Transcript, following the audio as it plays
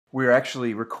We're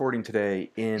actually recording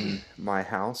today in my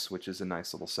house, which is a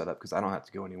nice little setup because I don't have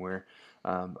to go anywhere.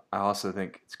 I also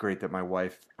think it's great that my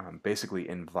wife basically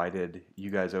invited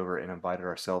you guys over and invited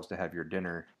ourselves to have your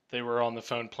dinner. They were on the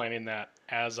phone planning that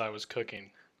as I was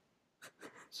cooking.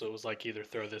 So it was like either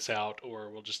throw this out or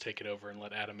we'll just take it over and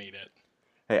let Adam eat it.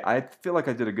 Hey, I feel like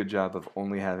I did a good job of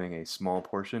only having a small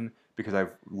portion because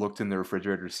I've looked in the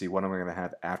refrigerator to see what am I going to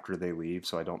have after they leave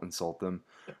so I don't insult them.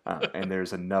 And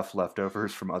there's enough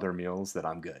leftovers from other meals that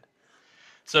I'm good.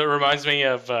 So it reminds me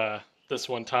of this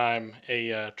one time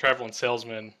a traveling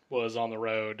salesman was on the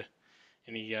road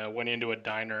and he went into a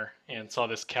diner and saw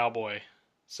this cowboy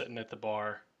sitting at the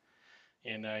bar.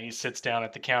 And he sits down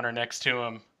at the counter next to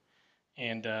him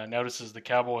and notices the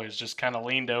cowboy is just kind of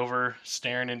leaned over,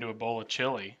 staring into a bowl of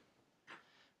chili.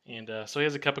 And so he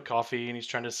has a cup of coffee and he's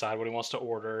trying to decide what he wants to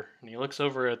order. And he looks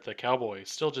over at the cowboy,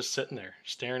 still just sitting there,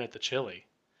 staring at the chili.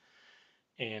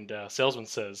 And salesman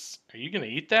says, "Are you going to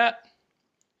eat that?"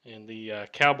 And the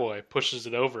cowboy pushes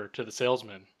it over to the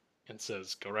salesman and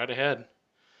says, "Go right ahead."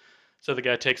 So the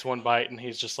guy takes one bite and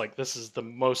he's just like, "This is the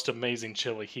most amazing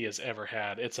chili he has ever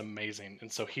had. It's amazing."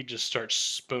 And so he just starts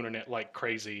spooning it like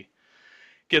crazy.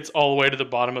 Gets all the way to the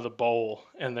bottom of the bowl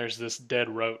and there's this dead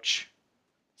roach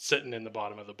sitting in the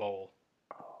bottom of the bowl.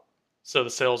 So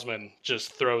the salesman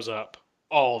just throws up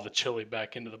all the chili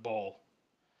back into the bowl.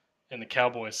 And the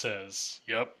cowboy says,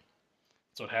 "Yep,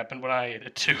 that's what happened when I ate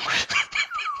it too."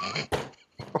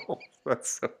 Oh,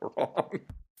 that's so wrong.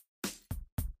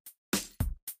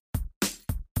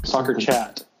 Soccer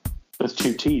chat with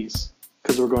two T's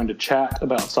because we're going to chat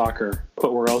about soccer,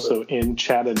 but we're also in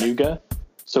Chattanooga.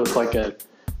 So it's like a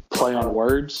play on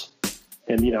words.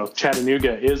 And, you know,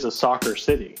 Chattanooga is a soccer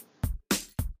city.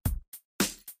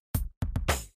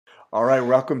 All right,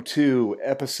 welcome to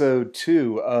episode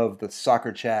 2 of the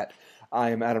Soccer Chat.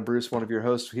 I am Adam Bruce, one of your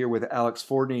hosts, here with Alex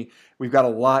Fordney. We've got a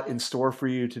lot in store for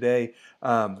you today.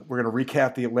 We're going to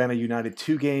recap the Atlanta United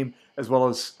 2 game, as well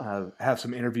as have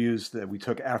some interviews that we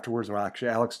took afterwards, or actually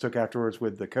Alex took afterwards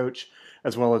with the coach,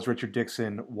 as well as Richard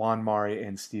Dixon, Juan Mari,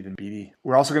 and Stephen Beattie.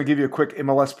 We're also going to give you a quick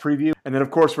MLS preview. And then,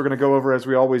 of course, we're going to go over, as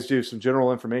we always do, some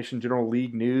general information, general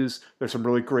league news. There's some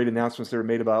really great announcements that were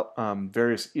made about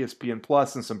various ESPN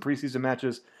Plus and some preseason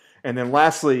matches. And then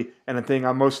lastly, and the thing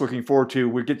I'm most looking forward to,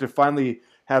 we get to finally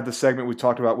have the segment we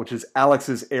talked about, which is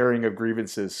Alex's airing of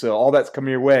grievances. So all that's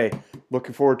coming your way.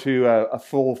 Looking forward to a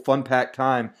full fun-packed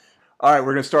time. All right,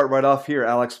 we're going to start right off here,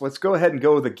 Alex. Let's go ahead and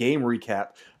go with a game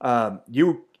recap.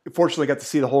 You fortunately got to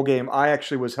see the whole game. I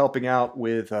actually was helping out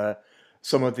with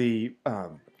some of the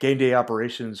game day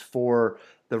operations for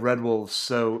the Red Wolves.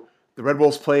 So the Red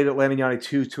Wolves played Atlanta United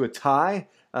 2 to a tie.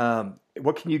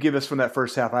 What can you give us from that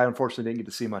first half? I unfortunately didn't get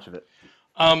to see much of it.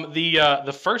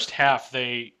 The first half,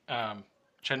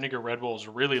 Chattanooga Red Wolves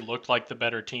really looked like the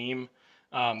better team.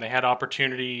 They had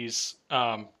opportunities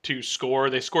to score.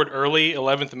 They scored early,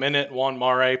 11th minute. Juan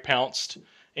Mare pounced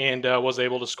and was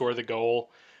able to score the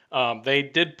goal. They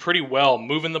did pretty well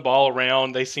moving the ball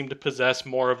around. They seemed to possess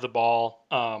more of the ball.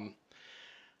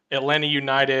 Atlanta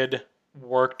United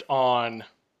worked on.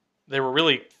 They were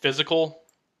really physical.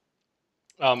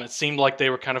 It seemed like they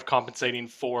were kind of compensating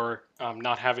for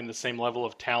not having the same level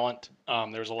of talent.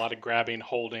 There was a lot of grabbing,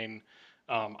 holding.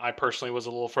 I personally was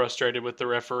a little frustrated with the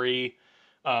referee.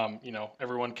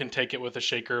 Everyone can take it with a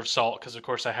shaker of salt because, of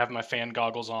course, I have my fan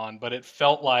goggles on. But it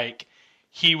felt like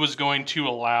he was going to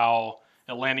allow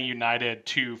Atlanta United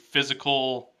to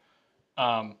physical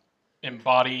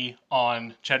embody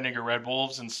on Chattanooga Red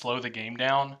Wolves and slow the game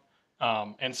down.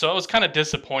 And so it was kind of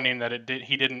disappointing that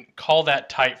he didn't call that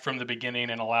tight from the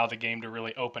beginning and allow the game to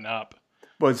really open up.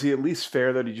 Was he at least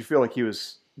fair, though? Did you feel like he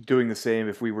was doing the same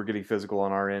if we were getting physical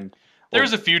on our end?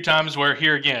 There's a few times where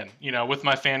here again, with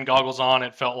my fan goggles on,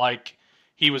 it felt like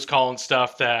he was calling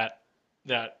stuff that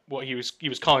what he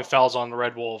was calling fouls on the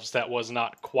Red Wolves that was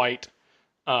not quite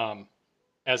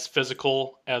as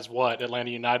physical as what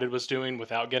Atlanta United was doing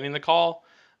without getting the call.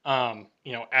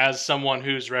 As someone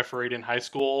who's refereed in high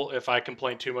school, if I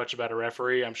complain too much about a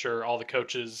referee, I'm sure all the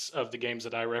coaches of the games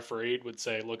that I refereed would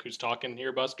say, "Look who's talking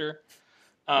here, Buster."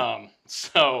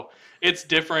 So it's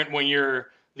different when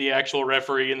you're the actual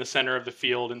referee in the center of the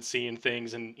field and seeing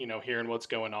things and, hearing what's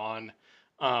going on.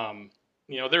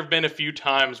 There have been a few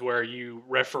times where you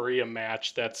referee a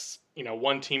match that's,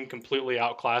 one team completely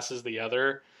outclasses the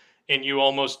other, and you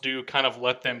almost do kind of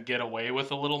let them get away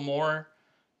with a little more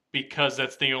because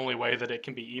that's the only way that it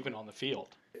can be even on the field.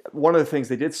 One of the things,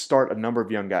 they did start a number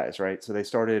of young guys, right? So they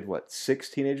started, 6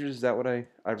 teenagers? Is that what I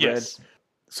read? Yes.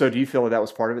 So do you feel that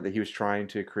was part of it, that he was trying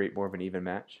to create more of an even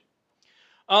match?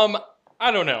 I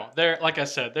don't know. Like I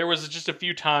said, there was just a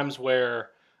few times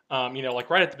where Like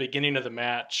right at the beginning of the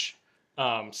match,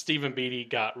 Stephen Beatty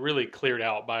got really cleared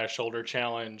out by a shoulder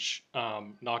challenge,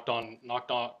 knocked on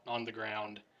the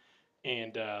ground,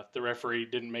 and the referee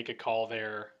didn't make a call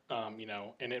there.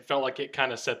 And it felt like it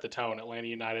kind of set the tone. Atlanta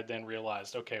United then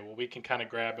realized, okay, well, we can kind of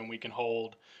grab and we can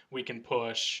hold, we can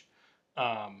push.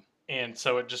 And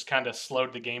so it just kind of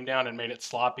slowed the game down and made it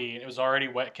sloppy. It was already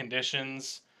wet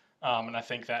conditions, and I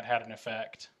think that had an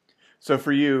effect. So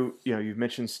for you, you've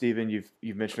mentioned Steven,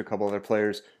 you've mentioned a couple other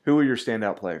players. Who are your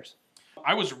standout players?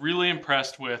 I was really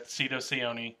impressed with Cito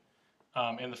Sione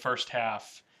in the first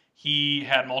half. He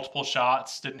had multiple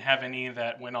shots, didn't have any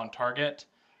that went on target,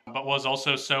 but was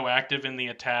also so active in the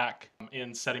attack,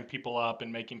 in setting people up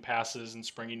and making passes and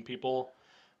springing people.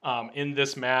 In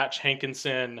this match,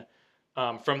 Hankinson,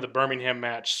 from the Birmingham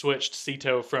match, switched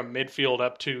Cito from midfield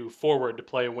up to forward to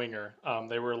play a winger.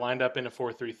 They were lined up in a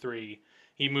 4-3-3.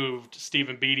 He moved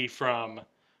Stephen Beatty from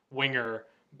winger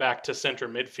back to center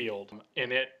midfield.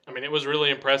 And it was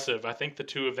really impressive. I think the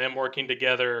two of them working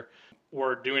together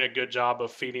were doing a good job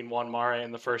of feeding Juan Mare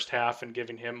in the first half and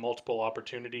giving him multiple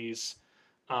opportunities.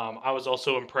 I was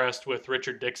also impressed with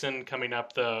Richard Dixon coming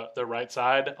up the right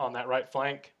side on that right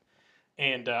flank.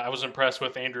 And I was impressed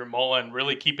with Andrew Mullen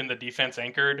really keeping the defense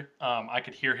anchored. I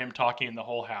could hear him talking the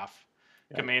whole half,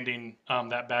 commanding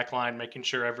that back line, making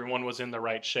sure everyone was in the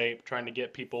right shape, trying to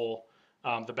get people,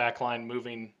 the back line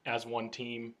moving as one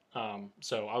team.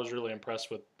 So I was really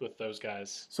impressed with those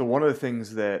guys. So one of the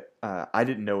things that I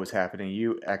didn't know was happening,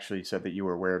 you actually said that you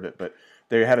were aware of it, but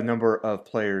they had a number of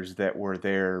players that were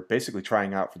there basically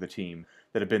trying out for the team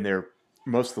that had been there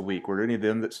most of the week. Were there any of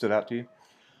them that stood out to you?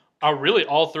 Really,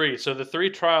 all three. So the three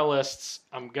trialists,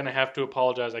 I'm going to have to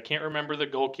apologize. I can't remember the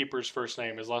goalkeeper's first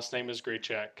name. His last name is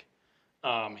Gricek.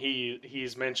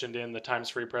 He's mentioned in the Times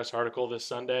Free Press article this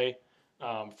Sunday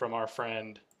from our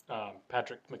friend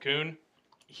Patrick McCoon.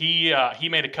 He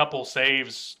made a couple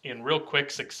saves in real quick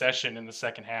succession in the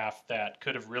second half that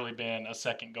could have really been a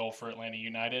second goal for Atlanta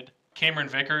United. Cameron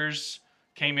Vickers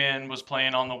came in, was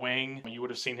playing on the wing. You would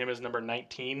have seen him as number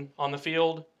 19 on the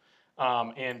field.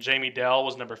 And Jamie Dell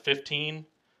was number 15.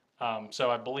 So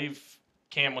I believe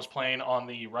Cam was playing on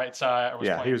the right side.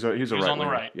 He was on the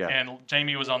right, yeah. And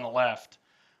Jamie was on the left.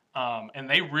 And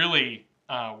they really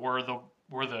were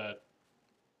the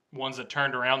ones that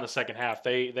turned around the second half.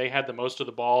 They had the most of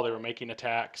the ball. They were making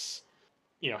attacks.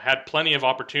 Had plenty of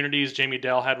opportunities. Jamie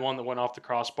Dell had one that went off the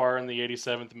crossbar in the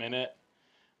 87th minute.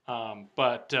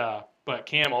 But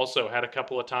Cam also had a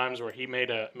couple of times where he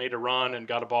made a run and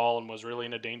got a ball and was really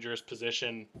in a dangerous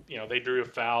position. They drew a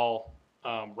foul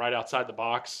right outside the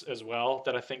box as well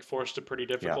that I think forced a pretty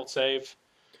difficult save.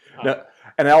 No,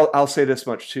 and I'll say this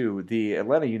much too: the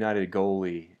Atlanta United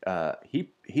goalie,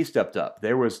 he stepped up.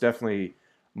 There was definitely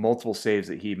multiple saves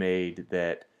that he made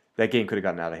that game could have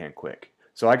gotten out of hand quick.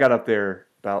 So I got up there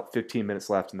about 15 minutes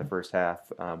left in the first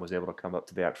half, was able to come up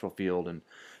to the actual field and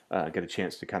get a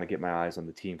chance to kind of get my eyes on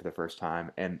the team for the first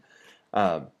time. And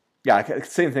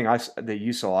same thing that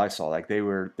you saw, I saw. Like they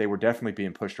were definitely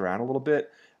being pushed around a little bit.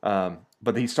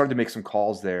 But he started to make some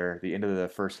calls there at the end of the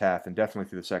first half, and definitely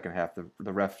through the second half,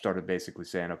 the ref started basically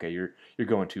saying, okay, you're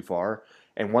going too far.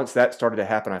 And once that started to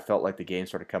happen, I felt like the game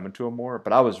started coming to him more.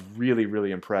 But I was really,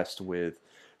 really impressed with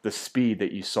the speed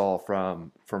that you saw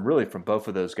from both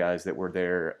of those guys that were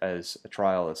there as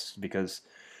trialists, because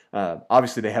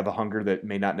obviously they have a hunger that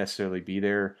may not necessarily be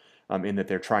there in that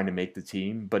they're trying to make the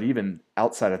team. But even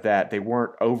outside of that, they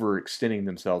weren't overextending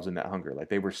themselves in that hunger. Like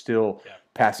they were still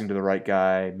passing to the right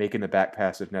guy, making the back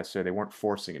pass if necessary. They weren't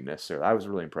forcing it necessarily. I was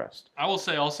really impressed. I will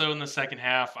say also in the second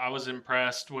half, I was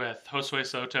impressed with Josue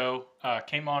Soto.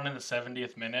 Came on in the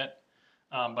 70th minute.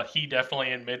 But he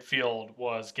definitely in midfield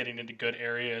was getting into good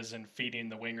areas and feeding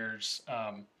the wingers,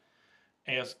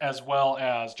 as well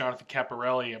as Jonathan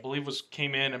Caparelli, I believe,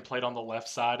 came in and played on the left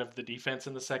side of the defense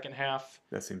in the second half.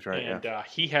 That seems right. And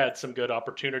he had some good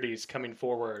opportunities coming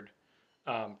forward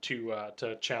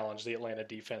to challenge the Atlanta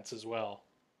defense as well.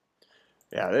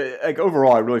 Yeah, like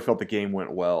overall, I really felt the game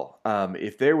went well.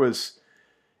 If there was,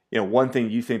 one thing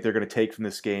you think they're going to take from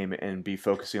this game and be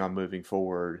focusing on moving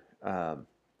forward.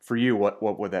 For you,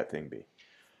 what would that thing be?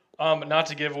 Not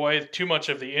to give away too much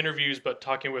of the interviews, but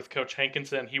talking with Coach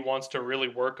Hankinson, he wants to really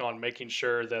work on making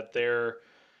sure that they're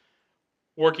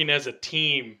working as a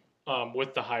team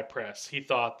with the high press. He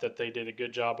thought that they did a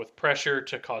good job with pressure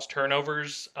to cause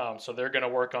turnovers, so they're going to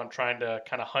work on trying to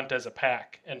kind of hunt as a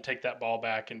pack and take that ball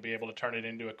back and be able to turn it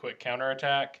into a quick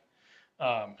counterattack.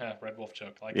 Red Wolf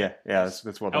joke.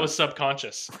 That's well done. I was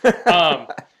subconscious.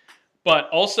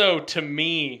 But also, to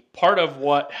me, part of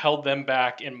what held them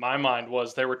back in my mind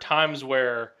was there were times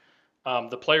where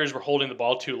the players were holding the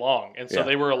ball too long. And so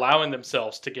they were allowing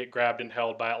themselves to get grabbed and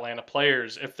held by Atlanta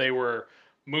players if they were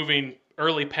moving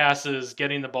early passes,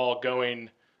 getting the ball going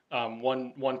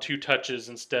 1-2 touches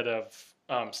instead of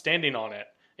standing on it.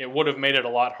 It would have made it a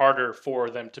lot harder for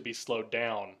them to be slowed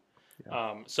down.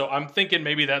 So I'm thinking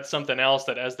maybe that's something else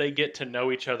that as they get to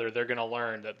know each other, they're going to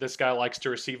learn that this guy likes to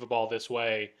receive a ball this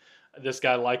way. This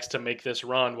guy likes to make this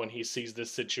run when he sees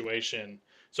this situation.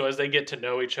 So as they get to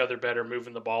know each other better,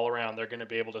 moving the ball around, they're going to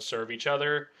be able to serve each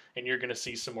other, and you're going to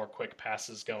see some more quick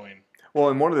passes going. Well,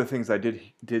 and one of the things I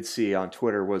did see on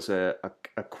Twitter was a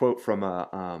quote from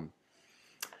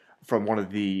one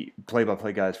of the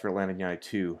play-by-play guys for Atlanta United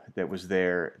 2 that was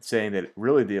there, saying that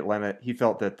really he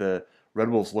felt that the Red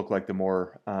Bulls looked like the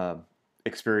more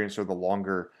experienced or the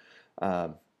longer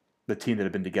the team that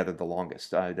had been together the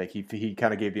longest. Like he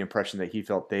kind of gave the impression that he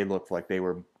felt they looked like they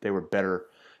were better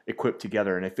equipped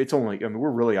together. And if it's only, I mean, we're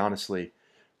really honestly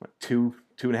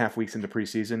 2.5 weeks into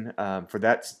preseason, for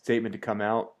that statement to come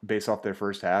out based off their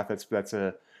first half, that's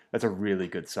a really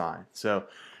good sign. So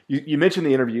you mentioned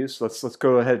the interviews. Let's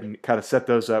go ahead and kind of set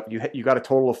those up. You got a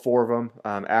total of 4 of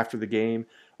them after the game,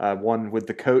 one with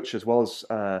the coach as well as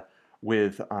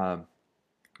with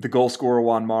the goal scorer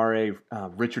Juan Mare,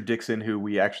 Richard Dixon, who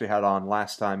we actually had on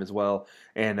last time as well,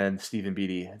 and then Stephen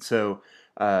Beattie. And so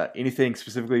anything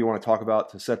specifically you want to talk about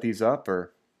to set these up?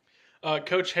 Or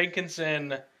Coach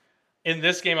Hankinson, in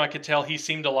this game I could tell he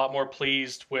seemed a lot more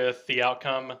pleased with the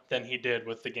outcome than he did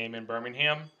with the game in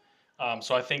Birmingham.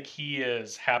 So I think he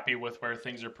is happy with where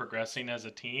things are progressing as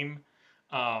a team.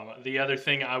 The other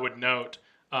thing I would note,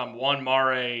 Juan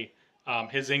Mare,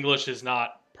 his English is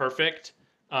not perfect,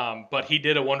 but he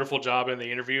did a wonderful job in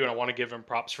the interview, and I want to give him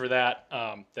props for that,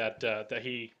 that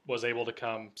he was able to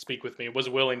come speak with me, was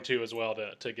willing to as well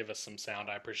to give us some sound.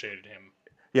 I appreciated him.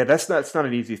 Yeah, that's not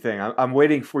an easy thing. I'm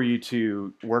waiting for you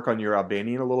to work on your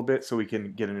Albanian a little bit so we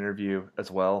can get an interview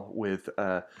as well with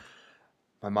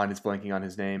my mind is blanking on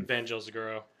his name. Vangelis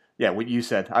Zaguro. Yeah, what you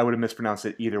said. I would have mispronounced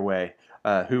it either way.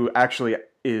 Who actually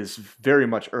is very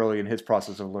much early in his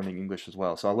process of learning English as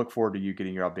well. So I look forward to you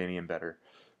getting your Albanian better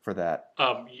for that.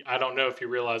 I don't know if you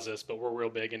realize this, but we're real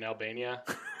big in Albania.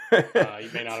 You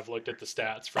may not have looked at the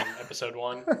stats from episode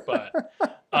 1, but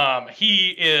he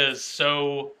is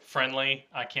so friendly.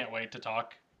 I can't wait to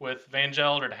talk with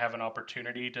Vangel or to have an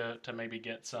opportunity to maybe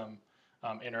get some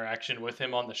interaction with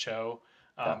him on the show.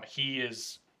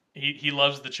 He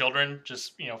loves the children,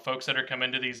 just, folks that are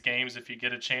coming to these games. If you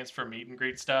get a chance for meet and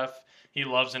greet stuff, he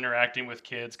loves interacting with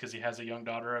kids because he has a young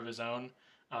daughter of his own.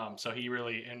 So he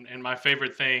really, and my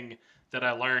favorite thing that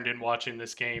I learned in watching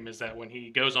this game is that when he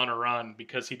goes on a run,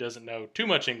 because he doesn't know too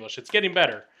much English, it's getting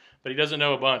better, but he doesn't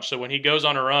know a bunch. So when he goes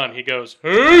on a run, he goes,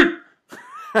 "Hey!"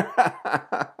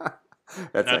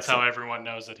 That's how everyone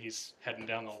knows that he's heading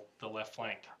down the left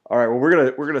flank. All right. Well,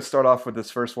 we're gonna start off with this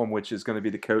first one, which is going to be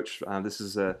the coach. This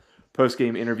is a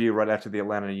post-game interview right after the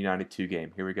Atlanta United 2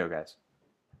 game. Here we go, guys.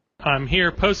 I'm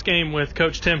here post-game with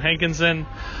Coach Tim Hankinson.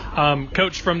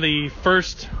 Coach, from the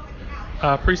first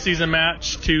preseason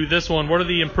match to this one, what are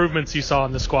the improvements you saw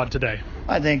in the squad today?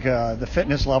 I think the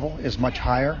fitness level is much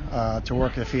higher to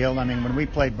work the field. I mean, when we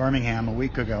played Birmingham a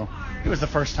week ago, it was the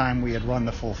first time we had run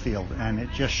the full field, and it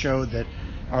just showed that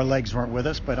our legs weren't with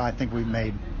us, but I think we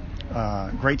made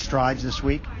great strides this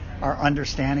week. Our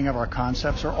understanding of our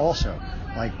concepts are also,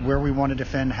 like where we want to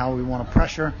defend, how we want to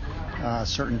pressure,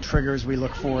 certain triggers we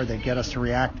look for that get us to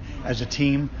react as a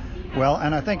team well.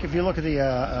 And I think if you look at the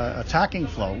attacking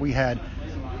flow, we had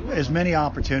as many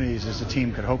opportunities as the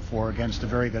team could hope for against a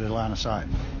very good Atlanta side.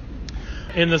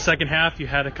 In the second half, you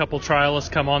had a couple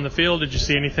trialists come on the field. Did you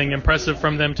see anything impressive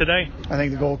from them today? I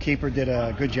think the goalkeeper did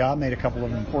a good job, made a couple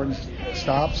of important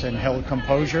stops and held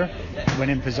composure,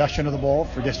 went in possession of the ball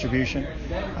for distribution.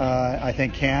 I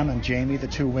think Cam and Jamie, the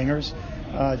two wingers,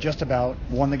 just about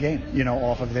won the game,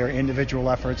 off of their individual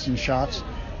efforts and shots,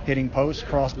 hitting posts,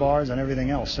 crossbars, and everything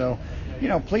else. So,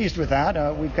 pleased with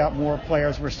that. We've got more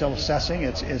players we're still assessing.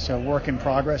 It's a work in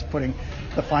progress, putting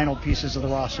the final pieces of the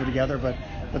roster together, but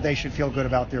they should feel good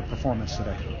about their performance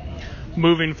today.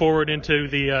 Moving forward into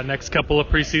the next couple of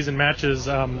preseason matches,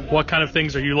 what kind of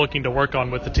things are you looking to work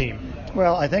on with the team?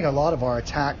 Well, I think a lot of our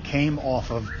attack came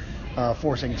off of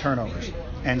forcing turnovers,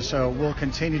 and so we'll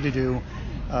continue to do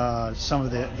some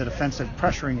of the defensive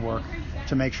pressuring work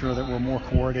to make sure that we're more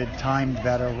coordinated, timed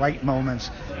better, right moments,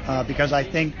 because I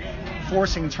think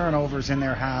forcing turnovers in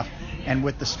their half and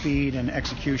with the speed and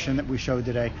execution that we showed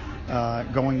today,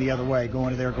 going the other way,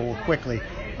 going to their goal quickly,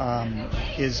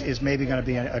 is maybe going to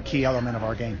be a key element of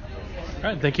our game. All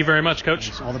right, thank you very much,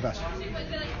 Coach. All the best.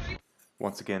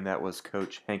 Once again, that was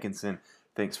Coach Hankinson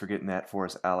Thanks for getting that for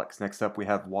us, Alex. Next up, we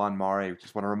have Juan Mare.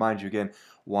 Just want to remind you again,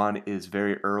 Juan is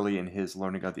very early in his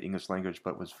learning of the English language,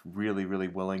 but was really, really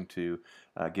willing to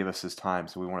give us his time.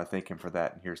 So we want to thank him for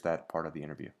that. And here's that part of the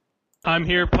interview. I'm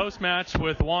here post-match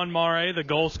with Juan Mare, the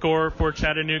goal scorer for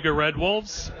Chattanooga Red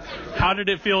Wolves. How did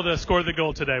it feel to score the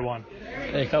goal today, Juan?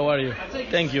 Hey, how are you?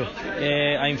 Thank you.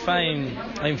 I'm fine.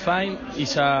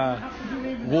 It's a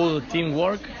good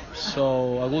teamwork,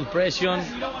 so a good pressure,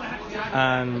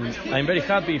 and I'm very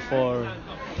happy for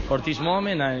this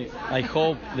moment. I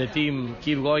hope the team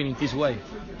keep going in this way.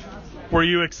 Were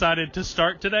you excited to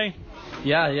start today?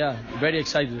 Yeah, very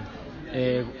excited.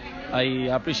 I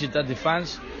appreciate that the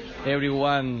fans,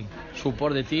 everyone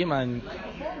support the team, and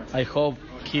I hope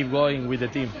keep going with the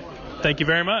team. Thank you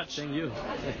very much. Thank you.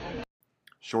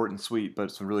 Short and sweet,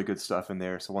 but some really good stuff in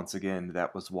there. So once again,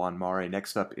 that was Juan Mare.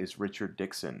 Next up is Richard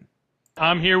Dixon.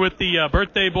 I'm here with the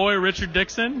birthday boy, Richard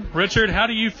Dixon. Richard, how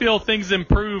do you feel things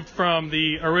improved from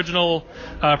the original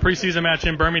preseason match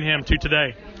in Birmingham to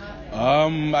today?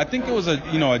 I think it was a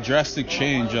drastic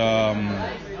change.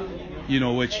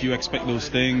 Which you expect those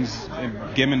things.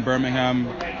 Game in Birmingham,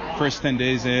 first 10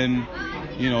 days in,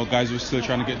 guys were still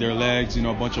trying to get their legs. A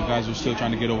bunch of guys were still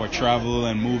trying to get over travel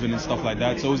and moving and stuff like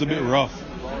that. So it was a bit rough.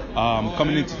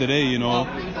 Coming into today,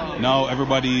 now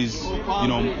everybody's,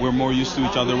 we're more used to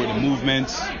each other with the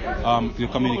movements, the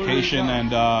communication,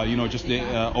 and, just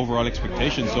the overall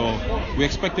expectation. So we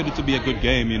expected it to be a good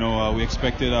game. We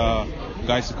expected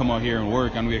guys to come out here and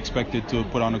work, and we expected to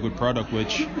put on a good product,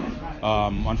 which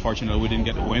unfortunately we didn't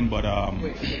get the win. But,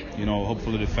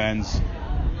 hopefully the fans,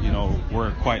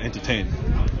 were quite entertained.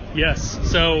 Yes.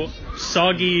 So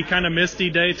soggy, kind of misty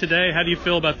day today. How do you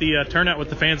feel about the turnout with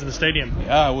the fans in the stadium?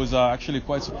 Yeah, I was actually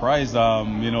quite surprised,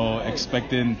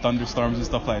 expecting thunderstorms and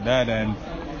stuff like that, and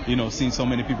seeing so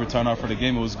many people turn out for the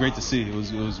game. It was great to see. It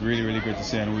was really, really great to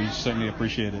see, and we certainly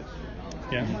appreciate it.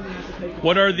 Yeah.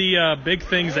 What are the big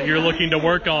things that you're looking to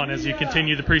work on as you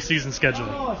continue the preseason schedule?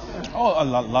 Oh, a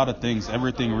lot of things.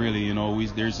 Everything really.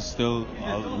 There's still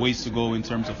ways to go in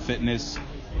terms of fitness.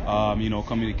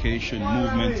 Communication,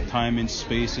 movement, timing,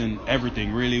 spacing,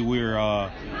 everything. Really,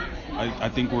 I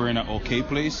think we're in an okay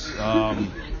place,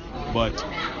 but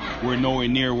we're nowhere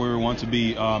near where we want to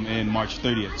be in March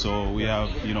 30th. So we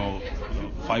have,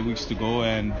 5 weeks to go,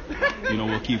 and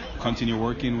we'll continue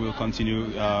working, we'll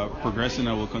continue progressing,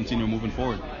 and we'll continue moving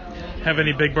forward. Have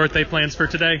any big birthday plans for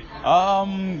today?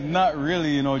 Not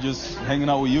really. Just hanging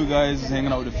out with you guys,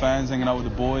 hanging out with the fans, hanging out with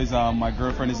the boys. My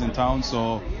girlfriend is in town,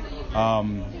 so.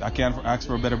 I can't ask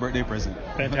for a better birthday present.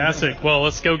 Fantastic. Well,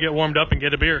 let's go get warmed up and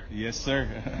get a beer. Yes, sir.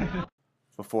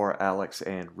 Before Alex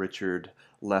and Richard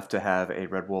left to have a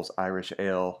Red Wolves Irish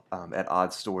Ale at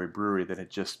Odd Story Brewery that had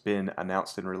just been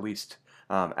announced and released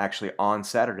actually on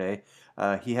Saturday,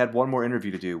 he had one more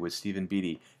interview to do with Stephen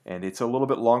Beatty, and it's a little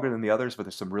bit longer than the others, but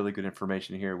there's some really good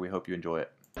information here. We hope you enjoy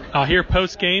it. Here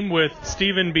post-game with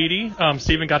Stephen Beatty.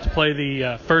 Stephen got to play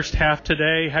the first half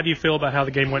today. How do you feel about how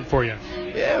the game went for you?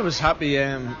 Yeah, I was happy.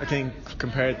 I think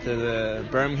compared to the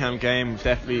Birmingham game, we've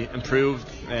definitely improved.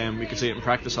 We could see it in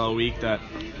practice all week that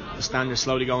the standard's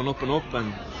slowly going up and up,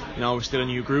 and we're still a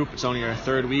new group. It's only our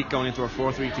third week going into our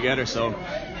fourth week together, so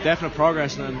definite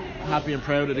progress, and I'm happy and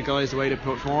proud of the guys the way they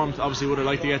performed. Obviously would have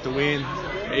liked to get the win,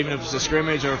 even if it's a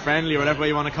scrimmage or a friendly or whatever way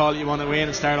you want to call it. You want to win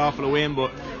and start off with a win,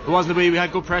 but it wasn't the way. We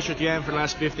had good pressure at the end for the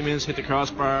last 50 minutes, hit the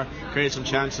crossbar, created some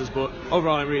chances, but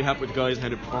overall I'm really happy with the guys and how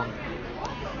they performed.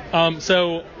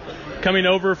 So coming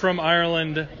over from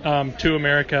Ireland to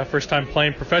America, first time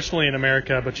playing professionally in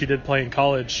America, but you did play in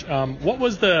college. What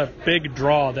was the big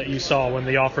draw that you saw when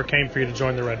the offer came for you to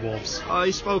join the Red Wolves?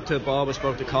 I spoke to Bob, I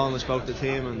spoke to Colin, I spoke to the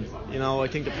team, and I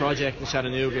think the project in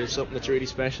Chattanooga is something that's really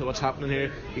special. What's happening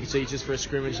here, you can see just for a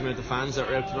scrimmage amount of fans that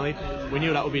were out tonight. We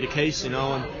knew that would be the case, and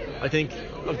I think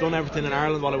I've done everything in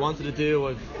Ireland what I wanted to do.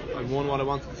 I've won what I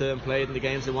wanted to and played in the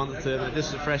games I wanted to, and this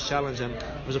is a fresh challenge and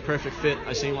it was a perfect fit.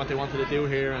 I seen what they wanted to do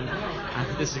here, and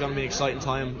this is going to be an exciting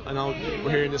time. I know we're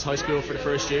here in this high school for the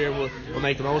first year. We'll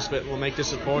make the most of it. We'll make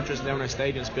this a fortress, and then when our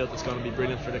stadium's built, it's going to be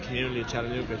brilliant for the community of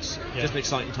Chattanooga. It's just an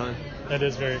exciting time. That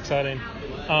is very exciting.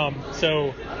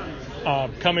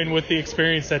 Coming with the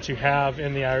experience that you have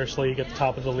in the Irish League at the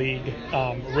top of the league,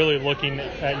 really looking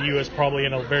at you as probably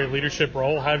in a very leadership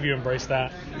role. How have you embraced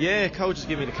that? Yeah, coach has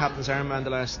given me the captain's armband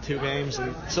the last 2 games,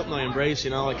 and something I embrace.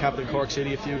 I captained Cork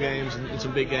City a few games and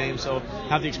some big games, so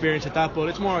have the experience at that. But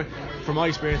it's more, from my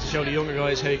experience, to show the younger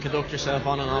guys how you conduct yourself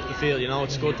on and off the field. You know,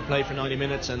 it's good to play for 90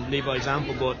 minutes and lead by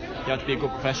example, but you have to be a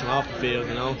good professional off the field.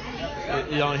 You know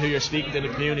who you're speaking to in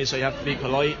the community, so you have to be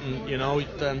polite,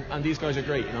 and and these guys are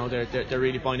great. You know, they're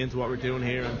really buying into what we're doing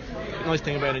here. And the nice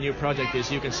thing about a new project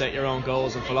is you can set your own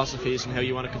goals and philosophies and how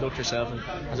you want to conduct yourself. And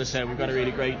as I said, we've got a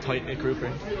really great, tight-knit group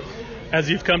here. As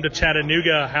you've come to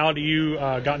Chattanooga, how do you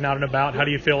gotten out and about? How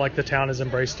do you feel like the town has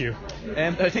embraced you?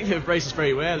 I think they've embraced us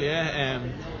very well. Yeah.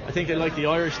 I think they like the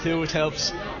Irish too, which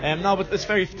helps. No, but the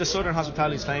Southern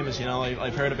hospitality is famous. You know,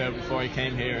 I've heard about it before I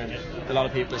came here, and a lot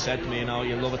of people have said to me, you know,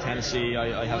 you'll love it, Tennessee.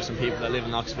 I have some people that live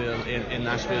in Knoxville, in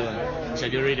Nashville, and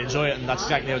said you'll really enjoy it, and that's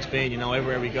exactly how it's been. You know,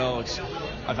 everywhere we go,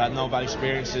 I've had no bad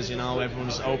experiences. You know,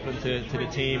 everyone's open to the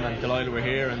team and delighted we're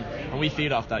here, and we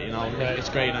feed off that. You know, it's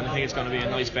great, and I think it's going to be a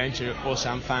nice venture, us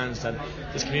and fans, that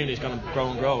this community is going to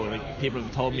grow and grow. Like, people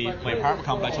have told me my apartment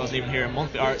complex wasn't even here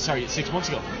 6 months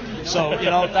ago. So you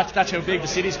know, that's how big the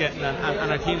city's getting,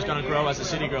 and our team's going to grow as the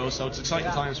city grows. So it's exciting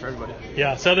times for everybody.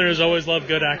 Yeah, Southerners always love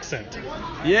good accent.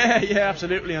 Yeah,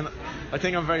 absolutely. And I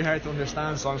think I'm very hard to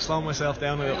understand, so I'm slowing myself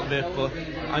down a little bit. But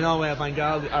I know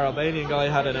Bengal, our Albanian guy,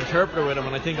 had an interpreter with him,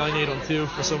 and I think I need one too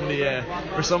for some of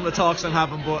the talks I'm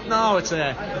having. But no, it's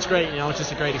great. You know, it's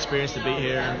just a great experience to be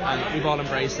here, and we've all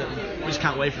embraced it. And we just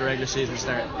can't wait for the regular season to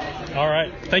start. All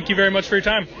right, thank you very much for your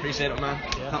time. Appreciate it, man.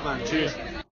 Top man. Cheers.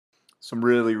 Some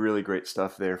really, really great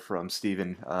stuff there from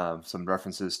Stephen. Some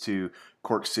references to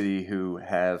Cork City, who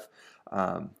have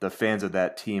the fans of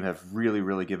that team have really,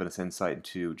 really given us insight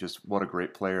into just what a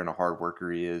great player and a hard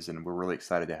worker he is, and we're really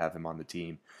excited to have him on the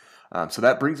team. So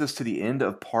that brings us to the end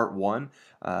of part one.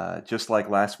 Just like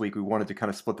last week, we wanted to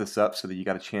kind of split this up so that you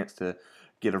got a chance to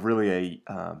get a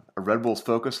Red Bulls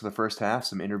focus for the first half,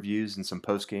 some interviews and some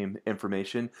post-game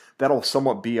information. That'll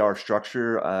somewhat be our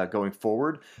structure going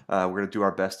forward. We're going to do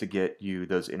our best to get you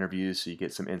those interviews so you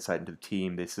get some insight into the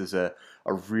team. This is a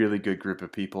really good group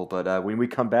of people. But when we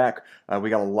come back,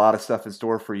 we got a lot of stuff in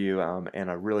store for you,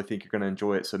 and I really think you're going to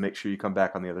enjoy it, so make sure you come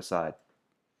back on the other side.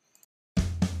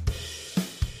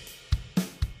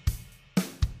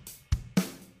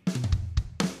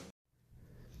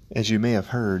 As you may have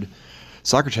heard,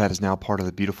 Soccer Chat is now part of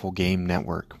the Beautiful Game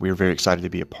Network. We are very excited to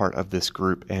be a part of this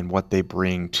group and what they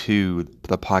bring to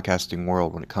the podcasting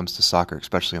world when it comes to soccer,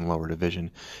 especially in lower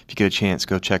division. If you get a chance,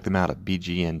 go check them out at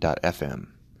bgn.fm.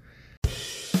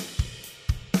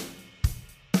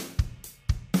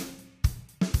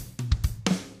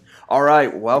 All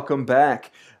right, welcome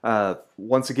back.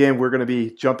 Once again, we're going to be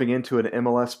jumping into an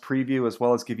MLS preview as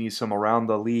well as giving you some around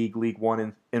the league, League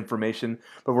One information.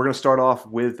 But we're going to start off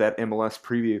with that MLS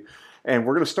preview. And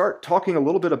we're going to start talking a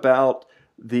little bit about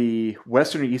the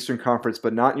Western and Eastern Conference,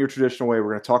 but not in your traditional way. We're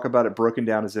going to talk about it broken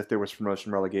down as if there was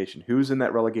promotion relegation. Who's in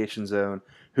that relegation zone?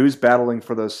 Who's battling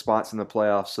for those spots in the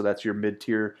playoffs? So that's your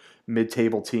mid-tier,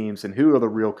 mid-table teams. And who are the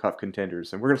real cup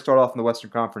contenders? And we're going to start off in the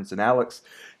Western Conference. And Alex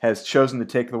has chosen to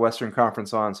take the Western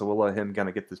Conference on, so we'll let him kind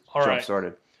of get this jump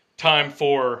started. Time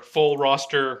for full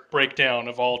roster breakdown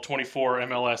of all 24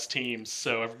 MLS teams.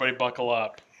 So everybody buckle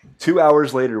up. 2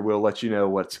 hours later, we'll let you know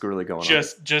what's really going on.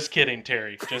 Just kidding,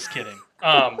 Terry. Just kidding.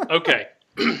 Okay.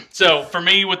 So for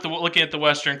me, looking at the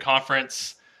Western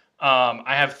Conference,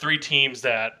 I have three teams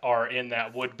that are in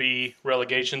that would-be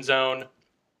relegation zone.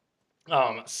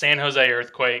 San Jose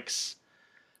Earthquakes,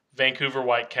 Vancouver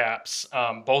Whitecaps,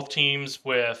 both teams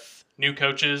with new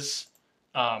coaches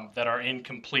that are in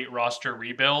complete roster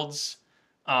rebuilds.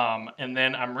 And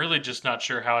then I'm really just not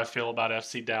sure how I feel about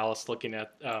FC Dallas looking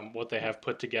at what they have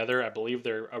put together. I believe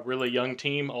they're a really young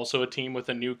team, also a team with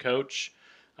a new coach.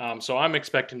 So I'm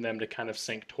expecting them to kind of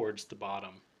sink towards the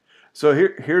bottom. So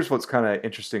here's what's kind of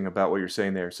interesting about what you're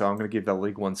saying there. So I'm going to give the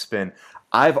League One spin.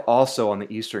 I've also, on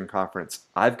the Eastern Conference,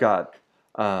 I've got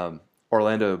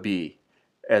Orlando B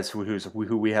as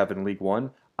who we have in League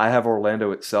One. I have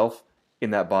Orlando itself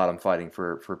in that bottom fighting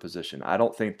for position. I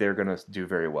don't think they're going to do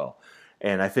very well.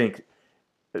 And I think,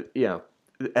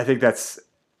 I think that's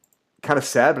kind of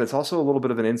sad, but it's also a little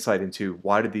bit of an insight into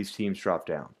why did these teams drop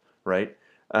down, right?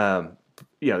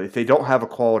 If they don't have a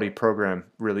quality program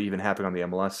really even happening on the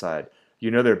MLS side,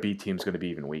 their B team's going to be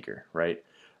even weaker, right?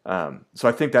 So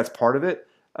I think that's part of it.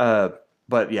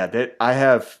 But yeah, I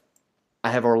have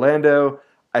Orlando.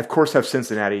 I of course have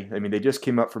Cincinnati. I mean, they just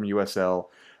came up from USL.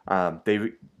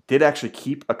 They did actually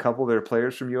keep a couple of their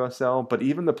players from USL, but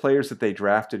even the players that they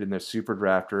drafted in the super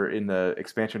draft or in the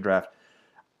expansion draft,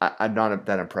 I'm not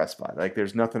that impressed by. Like,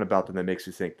 there's nothing about them that makes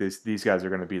me think these guys are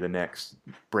going to be the next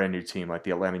brand new team like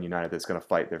the Atlanta United that's going to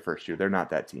fight their first year. They're not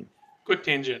that team. Quick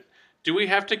tangent. Do we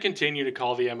have to continue to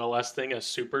call the MLS thing a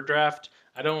super draft?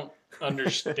 I don't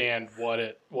understand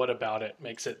what about it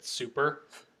makes it super.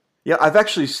 Yeah, I've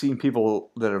actually seen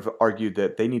people that have argued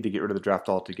that they need to get rid of the draft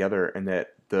altogether, and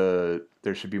that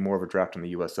there should be more of a draft on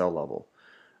the USL level,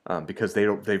 because they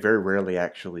very rarely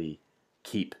actually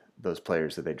keep those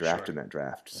players that they draft in that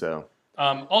draft. So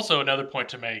also another point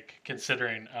to make,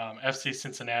 considering FC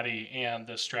Cincinnati and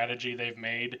the strategy they've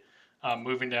made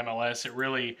moving to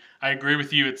MLS, I agree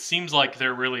with you. It seems like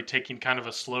they're really taking kind of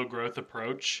a slow growth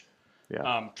approach,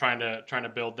 trying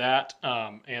to build that,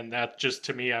 and that just,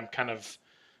 to me, I'm kind of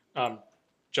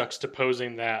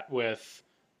juxtaposing that with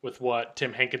what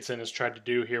Tim Hankinson has tried to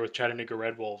do here with Chattanooga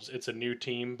Red Wolves. It's a new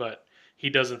team, but he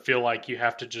doesn't feel like you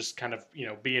have to just kind of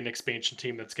be an expansion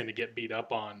team that's going to get beat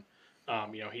up on.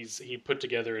 He put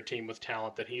together a team with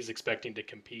talent that he's expecting to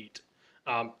compete.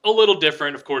 A little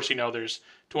different, of course. There's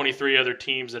 23 other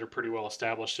teams that are pretty well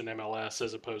established in MLS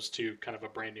as opposed to kind of a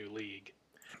brand new league.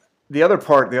 The other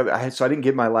part, so I didn't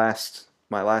get my last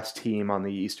team on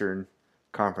the Eastern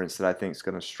Conference that I think is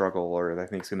going to struggle, or that I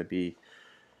think is going to be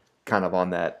kind of on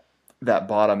that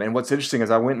bottom. And what's interesting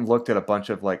is I went and looked at a bunch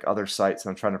of like other sites, and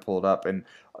I'm trying to pull it up, and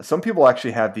some people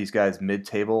actually have these guys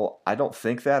mid-table. I don't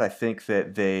think that. I think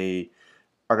that they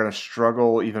are going to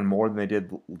struggle even more than they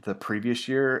did the previous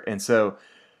year. And so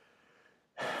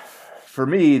for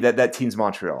me, that team's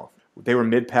Montreal. They were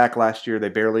mid-pack last year. They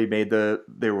barely made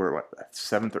they were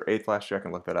 7th or 8th last year. I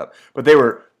can look that up. But they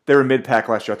were mid-pack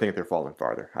last year. I think they're falling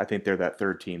farther. I think they're that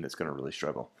third team that's going to really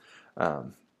struggle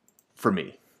for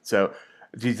me. So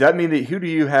does that mean that who do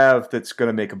you have that's going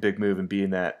to make a big move and being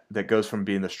that goes from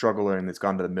being the struggler and that's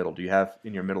gone to the middle? Do you have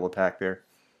in your middle of the pack there?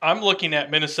 I'm looking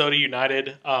at Minnesota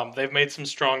United. They've made some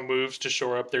strong moves to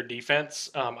shore up their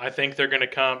defense. I think they're going to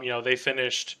come. They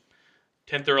finished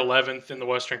 10th or 11th in the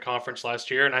Western Conference last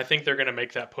year, and I think they're going to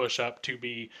make that push up to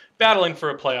be battling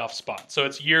for a playoff spot. So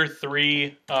it's year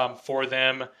 3 for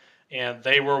them, and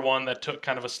they were one that took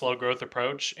kind of a slow growth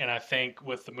approach, and I think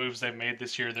with the moves they've made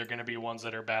this year, they're going to be ones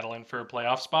that are battling for a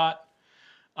playoff spot.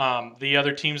 The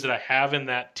other teams that I have in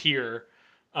that tier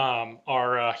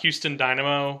are Houston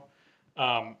Dynamo,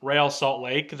 Real Salt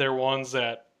Lake. They're ones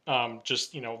that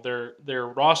their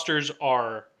rosters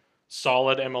are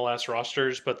solid MLS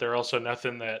rosters, but they're also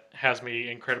nothing that has me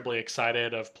incredibly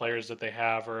excited of players that they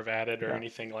have or have added or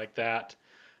anything like that.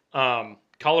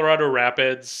 Colorado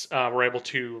Rapids were able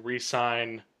to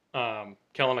re-sign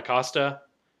Kellen Acosta.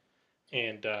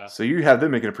 And so you have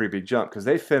them making a pretty big jump because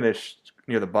they finished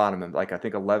near the bottom of, like, I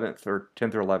think 11th or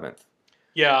 10th or 11th.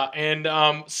 Yeah,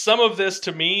 and some of this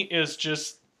to me is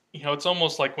just, it's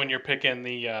almost like when you're picking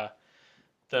the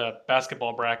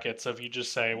basketball brackets of, you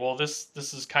just say, well, this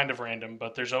is kind of random,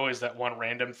 but there's always that one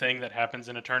random thing that happens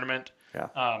in a tournament.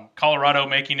 Yeah. Colorado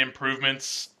making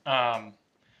improvements.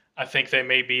 I think they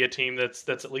may be a team that's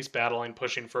at least battling,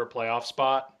 pushing for a playoff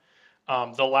spot.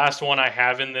 The last one I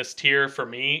have in this tier for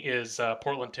me is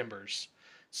Portland Timbers.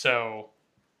 So,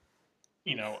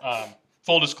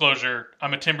 full disclosure,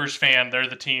 I'm a Timbers fan. They're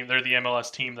the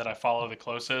MLS team that I follow the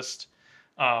closest.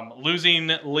 Losing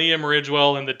Liam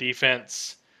Ridgewell in the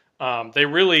defense, they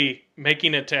really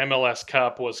making it to MLS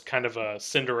Cup was kind of a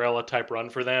Cinderella type run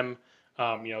for them.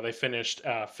 They finished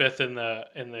 5th in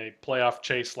the playoff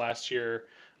chase last year.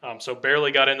 So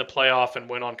barely got in the playoff and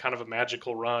went on kind of a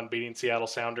magical run, beating Seattle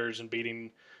Sounders and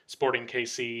beating Sporting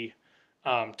KC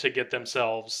to get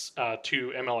themselves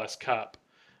to MLS Cup.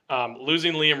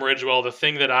 Losing Liam Ridgewell, the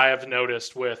thing that I have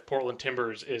noticed with Portland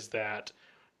Timbers is that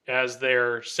as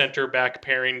their center back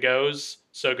pairing goes,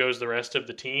 so goes the rest of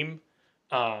the team.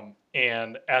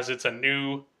 And as it's a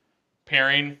new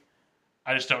pairing,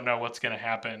 I just don't know what's going to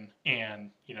happen. And,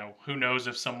 who knows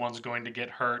if someone's going to get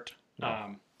hurt.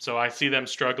 So I see them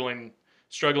struggling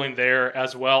there,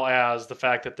 as well as the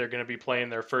fact that they're going to be playing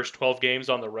their first 12 games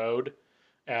on the road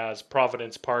as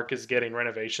Providence Park is getting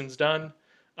renovations done.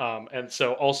 And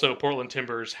so also Portland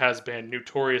Timbers has been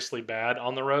notoriously bad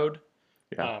on the road.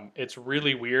 Yeah. It's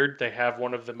really weird. They have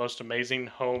one of the most amazing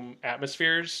home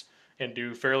atmospheres and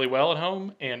do fairly well at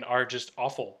home and are just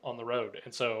awful on the road.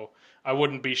 And so I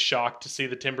wouldn't be shocked to see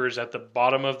the Timbers at the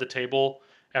bottom of the table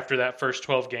after that first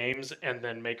 12 games and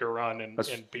then make a run and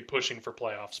be pushing for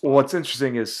playoffs. Well, what's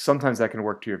interesting is sometimes that can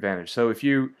work to your advantage. So if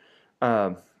you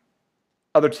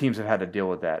other teams have had to deal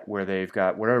with that, where they've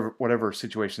got whatever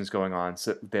situation's going on,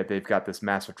 so that they've got this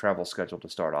massive travel schedule to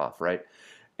start off, right?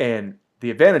 And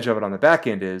the advantage of it on the back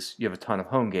end is you have a ton of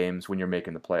home games when you're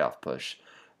making the playoff push.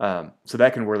 So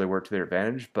that can really work to their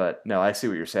advantage. But no, I see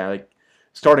what you're saying. Like,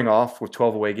 starting off with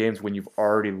 12 away games when you've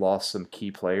already lost some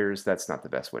key players, that's not the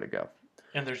best way to go.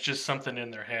 And there's just something in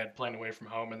their head playing away from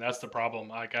home, and that's the problem.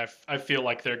 Like I feel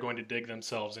like they're going to dig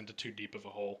themselves into too deep of a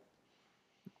hole.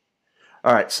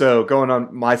 All right, so going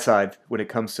on my side, when it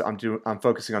comes to I'm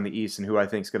focusing on the East and who I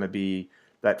think is going to be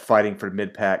that fighting for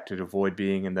mid-pack to avoid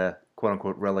being in the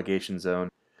quote-unquote relegation zone.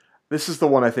 This is the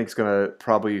one I think is going to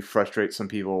probably frustrate some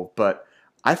people, but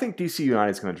I think DC United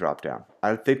is going to drop down.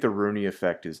 I think the Rooney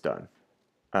effect is done.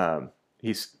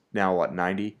 He's now,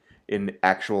 90? In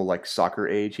actual like soccer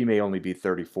age, he may only be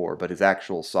 34, but his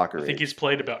actual soccer age. I think he's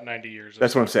played about 90 years.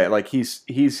 That's what I'm saying. Like he's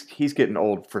getting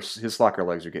old. For his soccer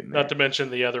legs are getting there. Not to mention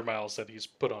the other miles that he's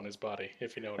put on his body,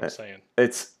 if you know what I'm saying.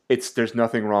 It's there's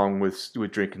nothing wrong with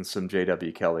drinking some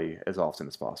JW Kelly as often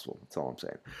as possible. That's all I'm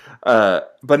saying.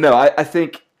 But no, I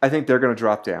think they're going to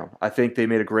drop down. I think they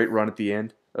made a great run at the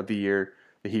end of the year.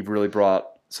 He really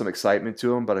brought some excitement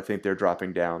to them, but I think they're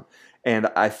dropping down, and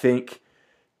I think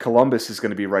Columbus is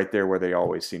going to be right there where they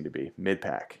always seem to be,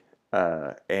 mid-pack.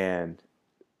 And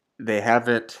they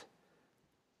haven't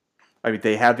 – I mean,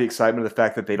 they have the excitement of the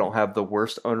fact that they don't have the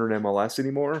worst owner in MLS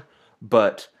anymore,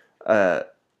 but I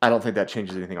don't think that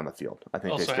changes anything on the field. I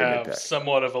think also they stay have mid-pack.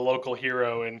 Somewhat of a local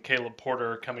hero in Caleb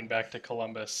Porter coming back to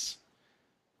Columbus.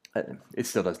 It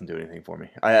still doesn't do anything for me.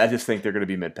 I just think they're going to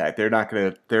be mid-pack. They're not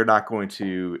going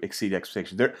to exceed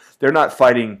expectations. They're not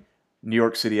fighting – New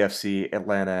York City FC,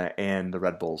 Atlanta, and the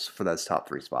Red Bulls for those top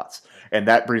 3 spots. And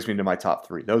that brings me to my top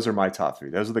 3. Those are my top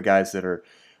 3. Those are the guys that are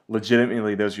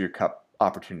legitimately, those are your cup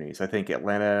opportunities. I think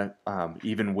Atlanta,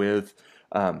 even with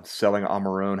selling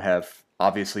Amarone, have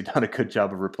obviously done a good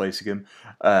job of replacing him.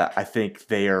 I think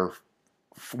they are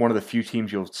one of the few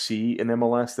teams you'll see in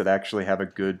MLS that actually have a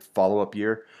good follow-up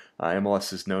year.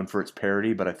 MLS is known for its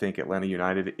parity, but I think Atlanta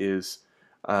United is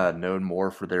known more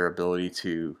for their ability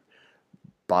to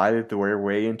buy their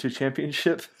way into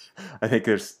championship. I think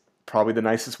there's probably the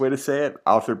nicest way to say it.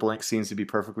 Arthur Blank seems to be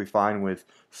perfectly fine with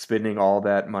spending all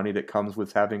that money that comes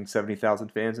with having 70,000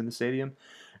 fans in the stadium.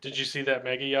 Did you see that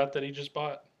mega yacht that he just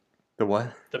bought? The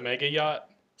what? The mega yacht?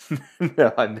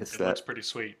 No, I missed that. It looks pretty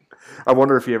sweet. I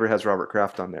wonder if he ever has Robert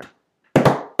Kraft on there.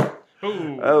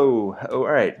 Ooh. Oh, all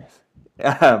right.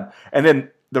 And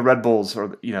then the Red Bulls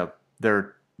are,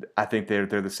 I think they're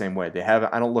the same way.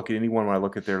 I don't look at anyone when I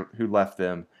look at who left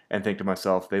them and think to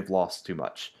myself they've lost too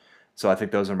much. So I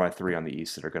think those are my 3 on the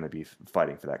East that are going to be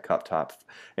fighting for that cup top.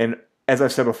 And as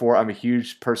I've said before, I'm a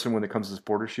huge person when it comes to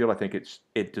Supporters Shield. I think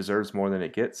it deserves more than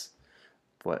it gets.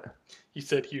 What? You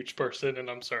said huge person, and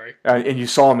I'm sorry. And you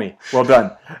saw me. Well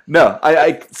done. No,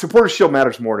 Supporters Shield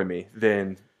matters more to me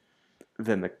than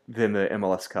the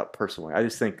MLS Cup personally. I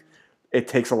just think it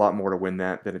takes a lot more to win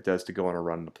that than it does to go on a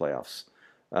run in the playoffs.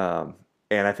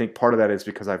 And I think part of that is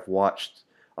because I've watched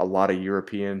a lot of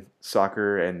European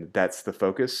soccer, and that's the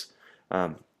focus.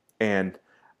 And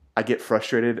I get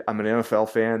frustrated. I'm an NFL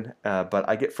fan, but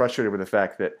I get frustrated with the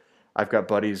fact that I've got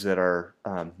buddies that are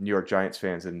New York Giants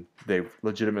fans, and they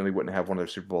legitimately wouldn't have one of their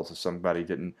Super Bowls if somebody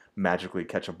didn't magically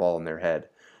catch a ball in their head.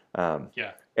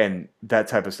 Yeah. And that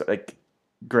type of stuff. Like,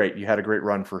 great, you had a great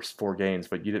run for 4 games,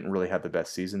 but you didn't really have the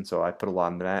best season, so I put a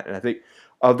lot into that. And I think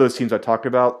of those teams I talked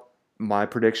about, my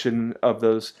prediction of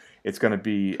those, it's going to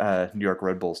be New York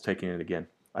Red Bulls taking it again.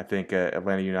 I think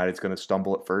Atlanta United's going to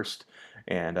stumble at first,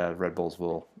 and Red Bulls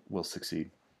will succeed.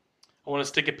 I want to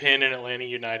stick a pin in Atlanta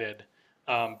United,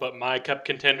 but my cup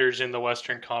contenders in the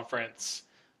Western Conference,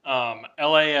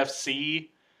 LAFC,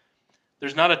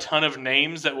 there's not a ton of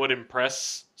names that would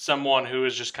impress someone who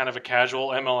is just kind of a casual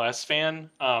MLS fan,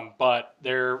 but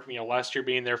they're, last year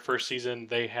being their first season,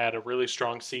 they had a really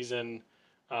strong season.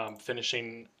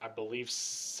 Finishing, I believe,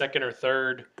 2nd or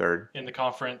 3rd in the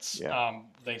conference. Yeah.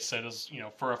 They said as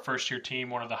for a first-year team,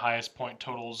 one of the highest point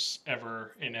totals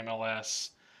ever in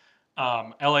MLS.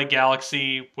 LA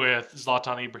Galaxy with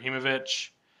Zlatan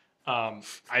Ibrahimovic.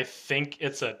 I think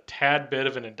it's a tad bit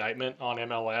of an indictment on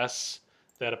MLS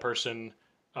that a person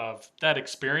of that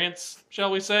experience, shall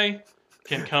we say,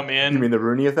 can come in. You mean the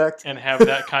Rooney effect? And have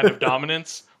that kind of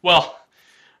dominance. Well,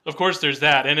 of course, there's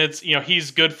that, and it's he's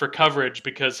good for coverage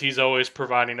because he's always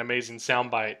providing amazing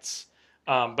sound bites.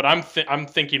 But I'm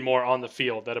thinking more on the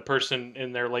field that a person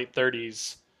in their late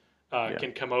 30s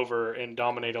can come over and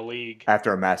dominate a league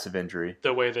after a massive injury,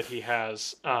 the way that he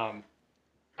has. But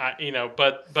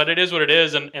it is what it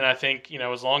is, and I think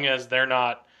as long as they're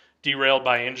not derailed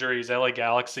by injuries, LA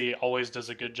Galaxy always does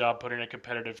a good job putting a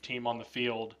competitive team on the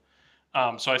field.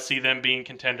 So I see them being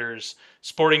contenders.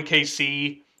 Sporting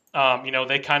KC.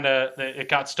 It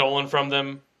got stolen from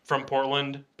them from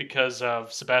Portland because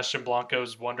of Sebastian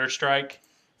Blanco's wonder strike.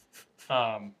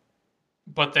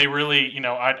 But they really,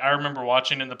 I remember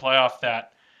watching in the playoff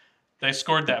that they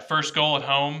scored that first goal at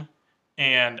home,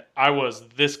 and I was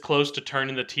this close to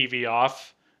turning the TV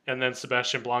off, and then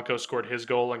Sebastian Blanco scored his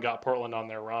goal and got Portland on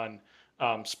their run.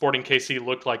 Sporting KC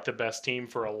looked like the best team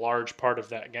for a large part of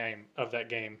that game.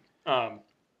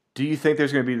 Do you think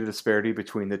there's going to be the disparity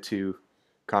between the two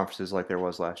conferences like there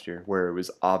was last year, where it was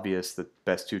obvious that the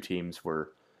best two teams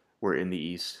were in the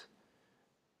East?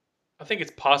 I think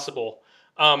it's possible.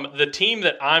 The team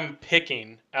that I'm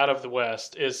picking out of the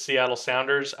West is Seattle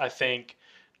Sounders. I think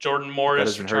Jordan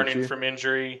Morris returning from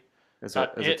injury. As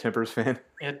a Timbers fan?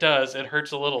 It does. It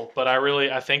hurts a little, but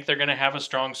I think they're going to have a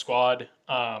strong squad.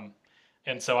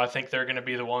 And so I think they're going to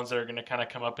be the ones that are going to kind of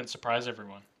come up and surprise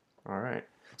everyone. All right.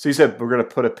 So you said we're going to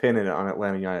put a pin in it on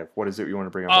Atlanta United. What is it you want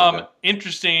to bring up?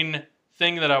 Interesting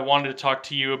thing that I wanted to talk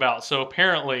to you about. So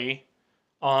apparently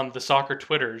on the soccer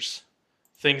Twitters,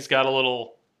 things got a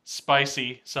little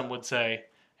spicy, some would say,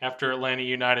 after Atlanta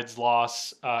United's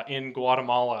loss in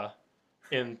Guatemala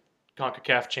in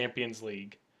CONCACAF Champions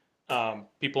League.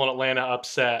 People in Atlanta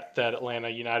upset that Atlanta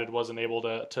United wasn't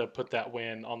able to put that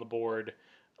win on the board.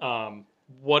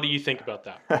 What do you think about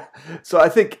that?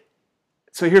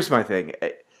 So here's my thing.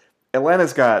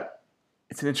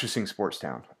 It's an interesting sports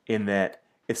town in that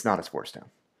it's not a sports town.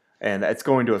 And it's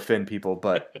going to offend people,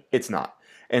 but it's not.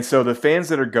 And so the fans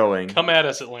that are going... Come at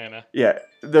us, Atlanta. Yeah.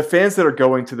 The fans that are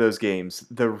going to those games,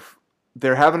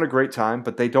 they're having a great time,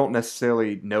 but they don't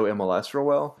necessarily know MLS real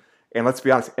well. And let's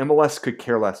be honest, MLS could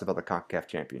care less about the CONCACAF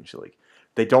Champions League.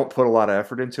 They don't put a lot of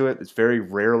effort into it. It's very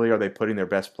rarely are they putting their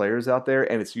best players out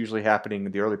there, and it's usually happening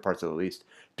in the early parts, at least,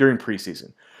 during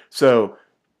preseason. So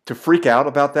to freak out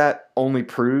about that only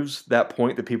proves that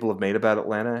point that people have made about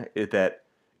Atlanta, that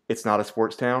it's not a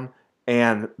sports town.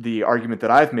 And the argument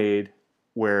that I've made,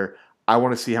 where I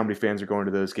want to see how many fans are going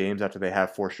to those games after they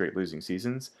have 4 straight losing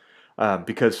seasons,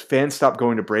 because fans stopped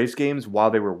going to Braves games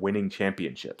while they were winning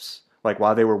championships. Like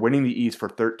while they were winning the East for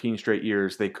 13 straight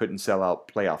years, they couldn't sell out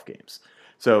playoff games.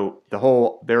 So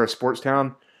they're a sports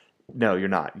town. No, you're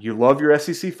not. You love your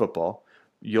SEC football.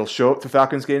 You'll show up to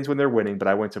Falcons games when they're winning, but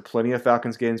I went to plenty of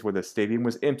Falcons games where the stadium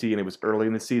was empty and it was early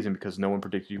in the season because no one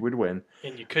predicted you would win.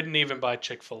 And you couldn't even buy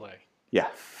Chick-fil-A. Yeah.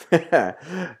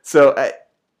 So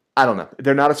I don't know.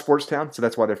 They're not a sports town, so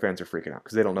that's why their fans are freaking out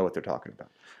because they don't know what they're talking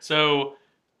about. So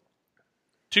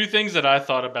 2 things that I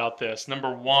thought about this.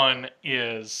 Number 1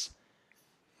 is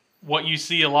what you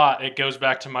see a lot. It goes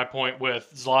back to my point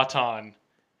with Zlatan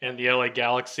and the LA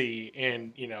Galaxy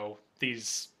and,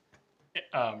 these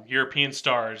European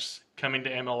stars coming to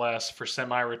MLS for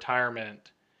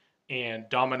semi-retirement and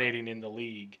dominating in the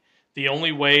league. The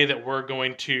only way that we're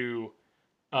going to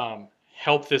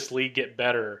help this league get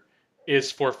better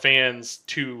is for fans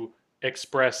to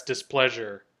express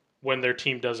displeasure when their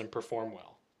team doesn't perform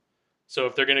well. So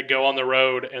if they're going to go on the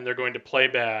road and they're going to play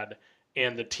bad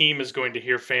and the team is going to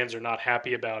hear fans are not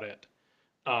happy about it,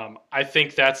 I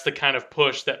think that's the kind of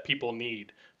push that people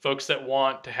need. Folks that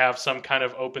want to have some kind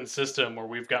of open system where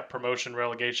we've got promotion,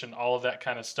 relegation, all of that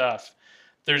kind of stuff.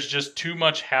 There's just too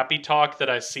much happy talk that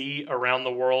I see around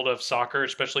the world of soccer,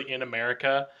 especially in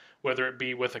America, whether it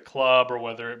be with a club or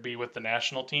whether it be with the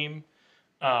national team.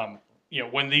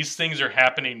 When these things are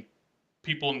happening,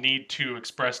 people need to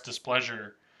express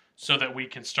displeasure so that we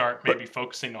can start maybe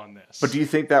focusing on this. But do you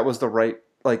think that was the right,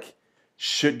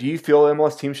 do you feel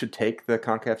MLS teams should take the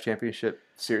CONCACAF Championship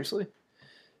seriously?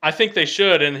 I think they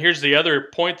should, and here's the other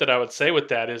point that I would say with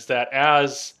that is that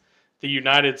as the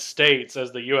United States,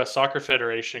 as the U.S. Soccer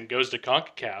Federation goes to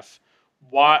CONCACAF,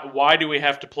 why do we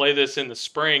have to play this in the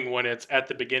spring when it's at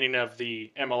the beginning of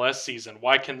the MLS season?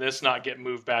 Why can this not get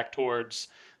moved back towards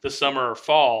the summer or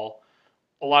fall?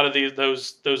 A lot of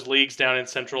those leagues down in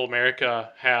Central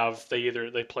America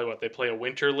they play a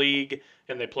winter league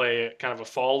and they play kind of a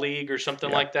fall league or something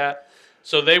like that.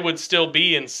 So they would still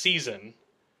be in season,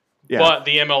 but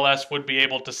the MLS would be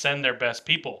able to send their best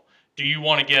people. Do you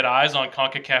want to get eyes on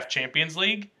CONCACAF Champions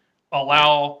League?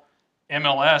 Allow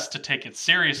MLS to take it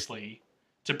seriously,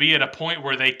 to be at a point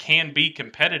where they can be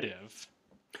competitive.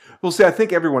 Well, see, I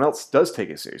think everyone else does take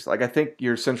it seriously. I think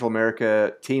your Central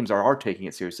America teams are taking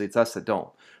it seriously. It's us that don't.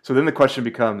 So then the question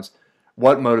becomes,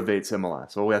 what motivates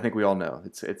MLS? Well, I think we all know.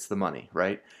 It's the money,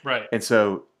 right? Right. And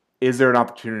so is there an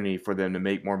opportunity for them to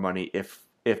make more money if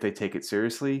they take it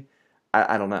seriously?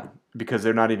 I don't know. Because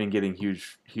they're not even getting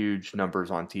huge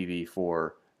numbers on TV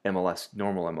for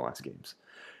normal MLS games.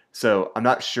 So I'm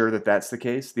not sure that that's the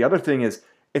case. The other thing is,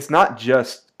 it's not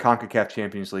just CONCACAF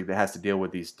Champions League that has to deal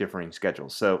with these differing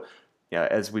schedules. So,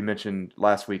 as we mentioned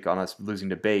last week on us losing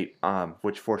to Bate,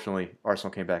 which fortunately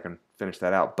Arsenal came back and finished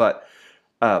that out. But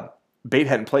Bate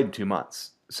hadn't played in 2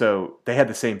 months. So they had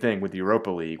the same thing with the Europa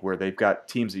League where they've got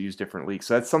teams that use different leagues.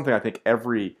 So that's something I think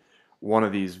every one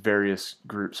of these various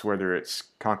groups, whether it's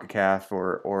CONCACAF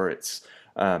or it's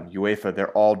UEFA,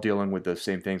 they're all dealing with those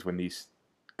same things when these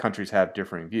countries have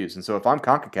differing views. And so if I'm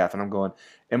CONCACAF and I'm going,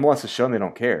 MLS has shown they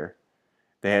don't care,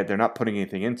 they're not putting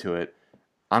anything into it,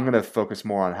 I'm going to focus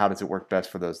more on how does it work best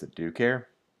for those that do care.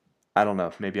 I don't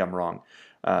know. Maybe I'm wrong.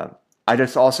 I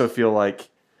just also feel like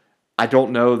I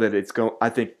don't know that it's going. I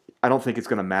don't think it's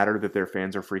going to matter that their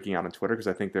fans are freaking out on Twitter, because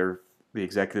I think the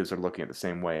executives are looking at the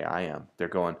same way I am. They're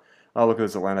going, oh, look at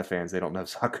those Atlanta fans. They don't know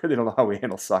soccer. They don't know how we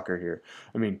handle soccer here.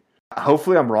 I mean,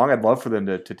 hopefully I'm wrong. I'd love for them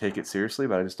to take it seriously,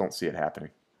 but I just don't see it happening.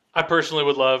 I personally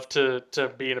would love to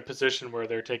be in a position where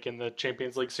they're taking the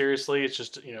Champions League seriously. It's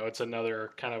just, it's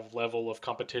another kind of level of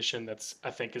competition that's,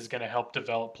 I think, is going to help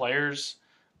develop players,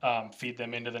 feed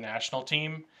them into the national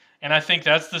team. And I think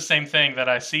that's the same thing that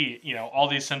I see, all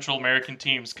these Central American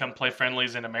teams come play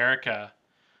friendlies in America,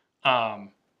 and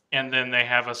then they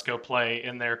have us go play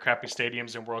in their crappy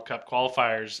stadiums in World Cup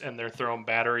qualifiers, and they're throwing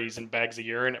batteries and bags of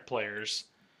urine at players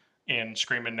and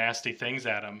screaming nasty things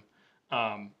at them.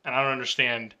 And I don't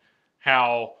understand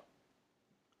how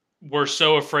we're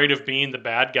so afraid of being the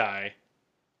bad guy.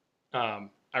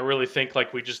 I really think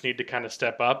we just need to kind of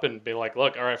step up and be like,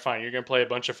 look, all right, fine, you're going to play a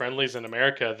bunch of friendlies in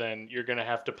America, then you're going to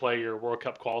have to play your World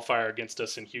Cup qualifier against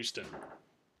us in Houston.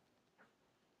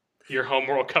 Your home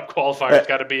World Cup qualifier's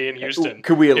got to be in Houston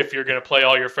if you're going to play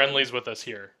all your friendlies with us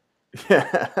here.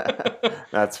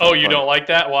 That's oh, you don't like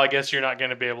that? Well, I guess you're not going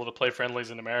to be able to play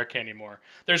friendlies in America anymore.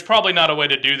 There's probably not a way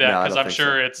to do that, because I'm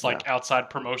sure it's outside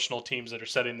promotional teams that are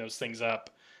setting those things up.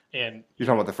 And you're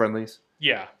talking about the friendlies?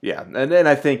 Yeah. Yeah. And then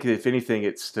I think if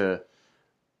anything,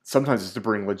 sometimes it's to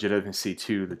bring legitimacy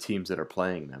to the teams that are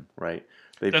playing them, right?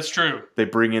 That's true. They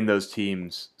bring in those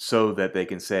teams so that they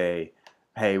can say,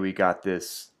 hey, we got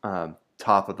this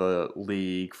top of the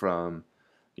league from,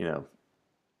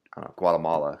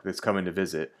 Guatemala that's coming to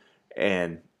visit,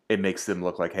 and it makes them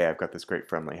look like, hey, I've got this great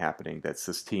friendly happening. That's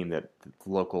this team that the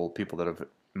local people that have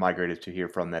migrated to here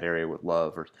from that area would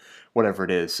love, or whatever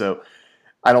it is. So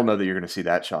I don't know that you're going to see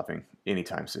that shopping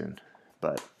anytime soon.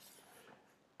 But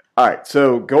all right,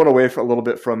 so going away for a little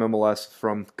bit from MLS,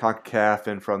 from CONCACAF,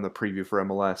 and from the preview for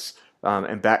MLS,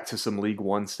 and back to some League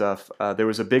One stuff. There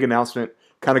was a big announcement,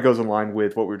 kind of goes in line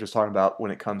with what we were just talking about when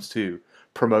it comes to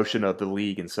promotion of the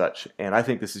league and such. And I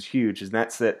think this is huge, and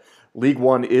that's that League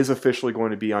One is officially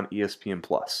going to be on ESPN+.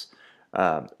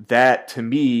 That, to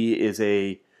me, is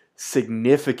a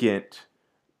significant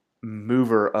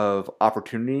mover of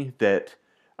opportunity that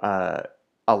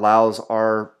allows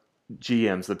our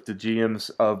GMs, the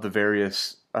GMs of the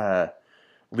various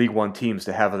League One teams,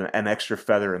 to have an extra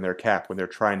feather in their cap when they're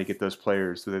trying to get those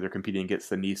players so that they're competing against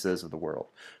the Nisas of the world.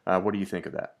 What do you think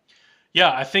of that?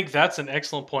 Yeah, I think that's an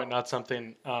excellent point, not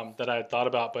something that I had thought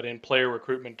about, but in player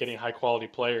recruitment, getting high-quality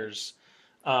players,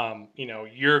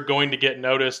 you're going to get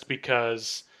noticed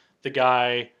because the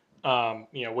guy,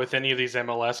 with any of these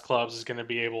MLS clubs is going to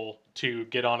be able to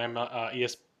get on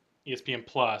ESPN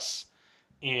Plus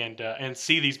and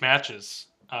see these matches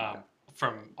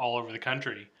from all over the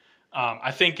country.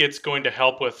 I think it's going to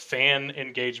help with fan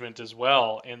engagement as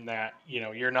well, in that,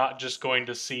 you're not just going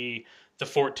to see the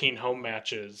 14 home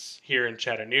matches here in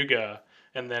Chattanooga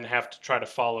and then have to try to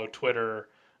follow Twitter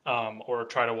or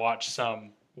try to watch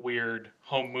some weird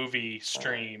home movie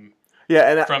stream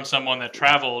from someone that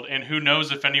traveled, and who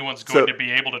knows if anyone's going to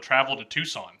be able to travel to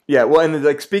Tucson. Yeah, well,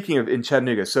 and speaking of in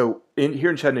Chattanooga, so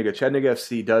here in Chattanooga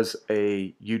FC does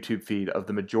a YouTube feed of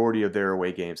the majority of their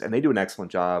away games, and they do an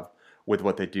excellent job with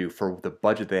what they do for the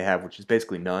budget they have, which is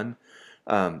basically none.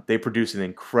 They produce an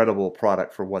incredible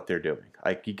product for what they're doing.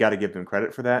 You got to give them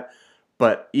credit for that.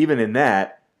 But even in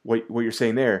that, what you're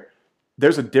saying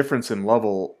there's a difference in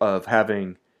level of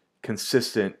having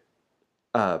consistent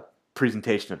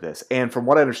presentation of this. And from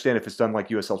what I understand, if it's done like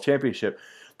USL Championship,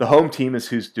 the home team is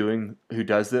who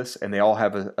does this, and they all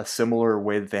have a similar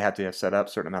way that they have to have set up,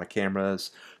 certain amount of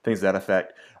cameras, things to that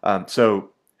effect. So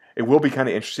it will be kind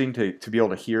of interesting to be able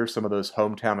to hear some of those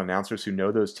hometown announcers who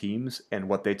know those teams and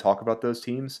what they talk about those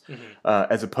teams,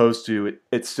 as opposed to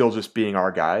it's still just being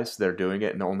our guys that are doing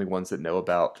it and the only ones that know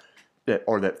about it,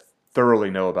 or that thoroughly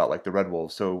know about, like the Red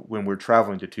Wolves. So when we're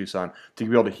traveling to Tucson, to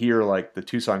be able to hear like the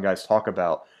Tucson guys talk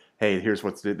about, hey, here's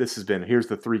here's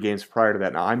the 3 games prior to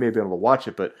that. Now I may be able to watch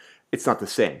it, but it's not the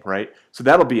same, right? So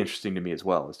that'll be interesting to me as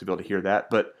well, is to be able to hear that.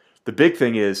 But the big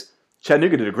thing is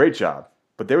Chattanooga did a great job.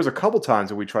 But there was a couple times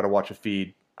that we tried to watch a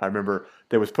feed, I remember,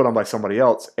 that was put on by somebody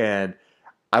else, and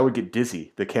I would get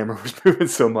dizzy. The camera was moving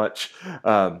so much.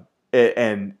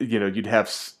 And you'd have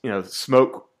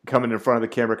smoke coming in front of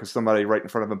the camera because somebody right in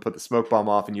front of them put the smoke bomb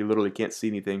off, and you literally can't see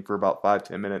anything for about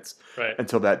 5-10 minutes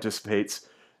until that dissipates.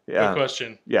 Good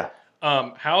question. Yeah.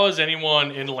 How is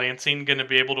anyone in Lansing going to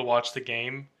be able to watch the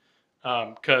game?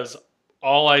 Because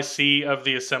all I see of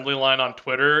the assembly line on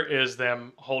Twitter is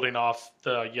them holding off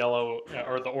the yellow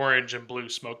or the orange and blue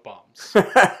smoke bombs.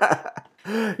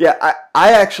 Yeah,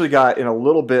 I actually got in a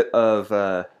little bit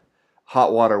of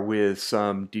hot water with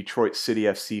some Detroit City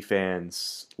FC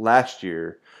fans last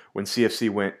year when CFC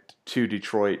went to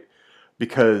Detroit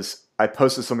because I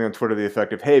posted something on Twitter to the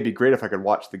effect of, hey, it'd be great if I could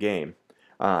watch the game.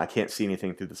 I can't see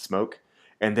anything through the smoke.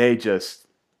 And they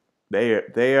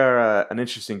are an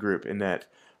interesting group in that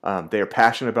they are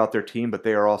passionate about their team, but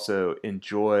they are also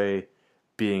enjoy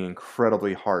being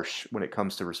incredibly harsh when it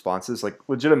comes to responses. Like,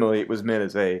 legitimately, it was meant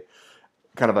as a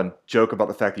kind of a joke about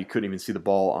the fact that you couldn't even see the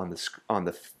ball on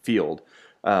the field.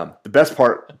 The best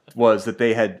part was that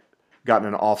they had gotten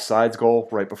an offsides goal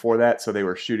right before that, so they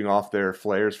were shooting off their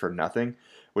flares for nothing,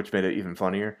 which made it even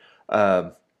funnier.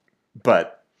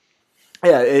 But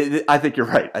yeah, I think you're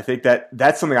right. I think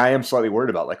that's something I am slightly worried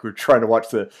about. Like, we're trying to watch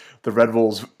the Red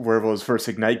Bulls first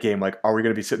Ignite game. Like, are we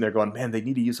going to be sitting there going, man, they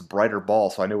need to use a brighter ball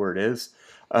so I know where it is?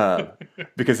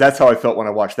 Because that's how I felt when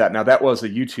I watched that. Now, that was a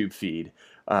YouTube feed,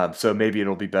 so maybe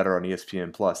it'll be better on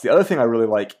ESPN+. The other thing I really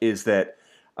like is that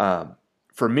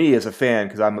for me as a fan,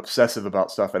 because I'm obsessive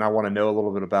about stuff and I want to know a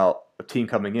little bit about a team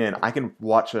coming in, I can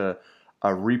watch a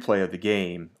replay of the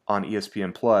game on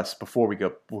ESPN Plus before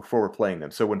we're playing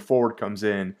them. So when Forward comes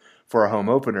in for a home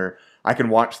opener, I can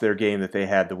watch their game that they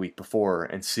had the week before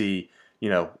and see,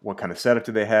 what kind of setup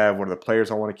do they have, what are the players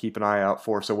I want to keep an eye out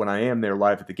for. So when I am there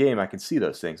live at the game, I can see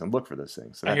those things and look for those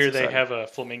things. So I hear they exciting. have a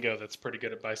flamingo that's pretty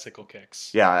good at bicycle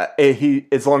kicks. Yeah,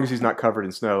 as long as he's not covered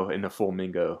in snow in a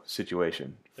flamingo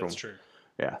situation. That's true.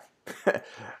 Yeah.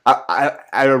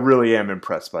 I really am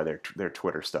impressed by their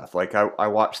Twitter stuff. Like, I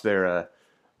watched their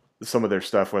some of their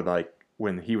stuff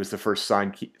when he was the first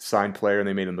signed player and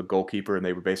they made him the goalkeeper and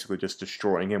they were basically just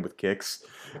destroying him with kicks.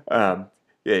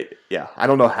 Yeah. I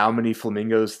don't know how many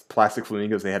plastic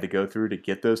flamingos they had to go through to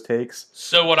get those takes.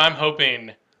 So what I'm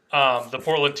hoping, the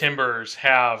Portland Timbers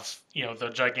have, the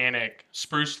gigantic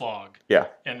spruce log. Yeah.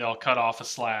 And they'll cut off a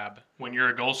slab. When you're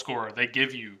a goal scorer, they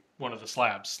give you one of the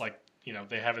slabs. Like,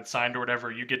 they have it signed or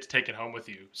whatever. You get to take it home with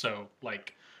you. So,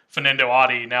 like, Fernando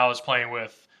Adi now is playing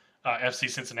with FC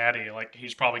Cincinnati. Like,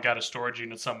 he's probably got a storage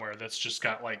unit somewhere that's just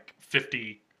got, like,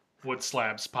 50 wood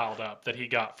slabs piled up that he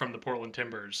got from the Portland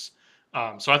Timbers.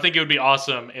 So I think it would be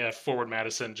awesome if Forward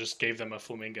Madison just gave them a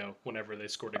flamingo whenever they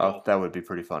scored a goal. Oh, that would be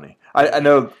pretty funny. I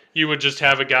know. You would just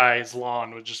have a guy's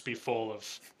lawn would just be full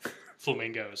of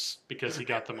flamingos because he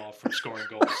got them all from scoring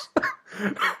goals.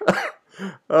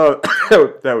 Oh,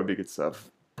 that would be good stuff.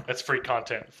 That's free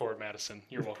content, Forward Madison.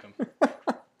 You're welcome.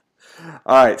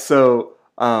 All right, so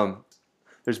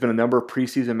there's been a number of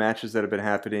preseason matches that have been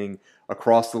happening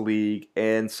across the league,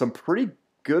 and some pretty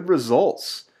good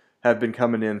results have been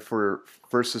coming in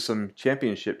versus some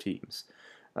championship teams.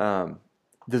 Do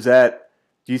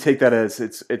you take that as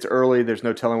it's early, there's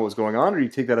no telling what's going on, or do you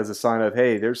take that as a sign of,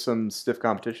 hey, there's some stiff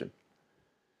competition?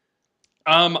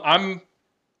 I'm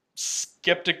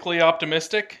skeptically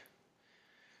optimistic.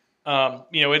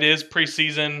 It is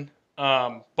preseason,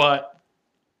 but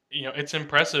it's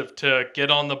impressive to get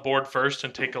on the board first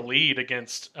and take a lead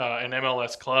against an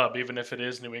MLS club, even if it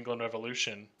is New England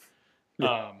Revolution.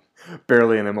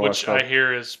 Barely an MLS which club. I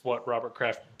hear is what Robert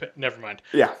Kraft. Never mind.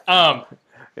 Yeah.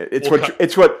 It's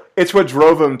what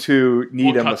drove him to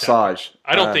need a massage.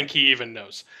 I don't think he even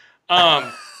knows.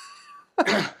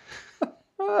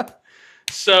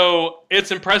 So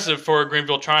it's impressive for a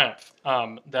Greenville Triumph.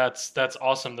 That's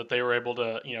awesome that they were able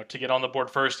to to get on the board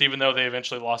first, even though they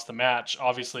eventually lost the match,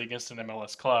 obviously against an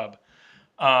MLS club.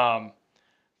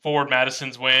 Forward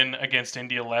Madison's win against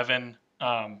Indy 11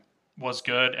 was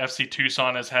good. FC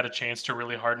Tucson has had a chance to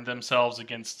really harden themselves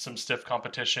against some stiff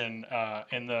competition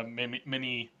in the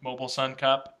mini Mobile Sun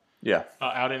Cup. Yeah,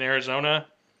 out in Arizona.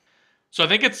 So I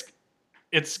think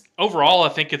it's overall, I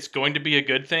think it's going to be a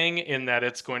good thing in that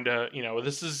it's going to,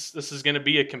 this is going to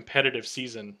be a competitive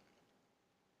season.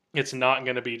 It's not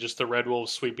going to be just the Red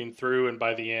Wolves sweeping through, and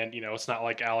by the end, it's not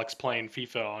like Alex playing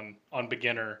FIFA on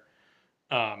beginner.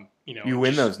 You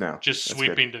win those now. Just That's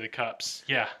sweeping good. to the cups.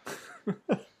 Yeah.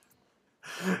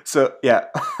 So yeah,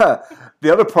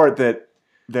 the other part that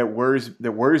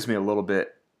worries me a little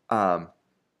bit,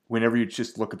 whenever you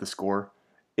just look at the score,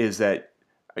 is that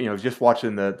just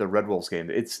watching the Red Wolves game.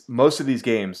 It's most of these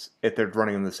games, if they're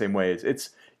running in the same way, it's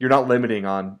you're not limiting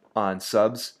on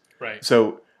subs. Right.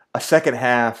 So a second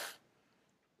half,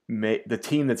 the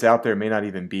team that's out there may not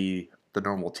even be the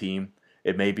normal team.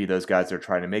 It may be those guys that are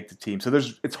trying to make the team. So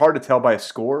it's hard to tell by a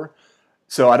score.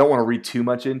 So I don't want to read too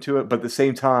much into it. But at the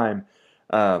same time,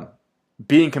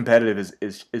 being competitive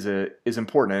is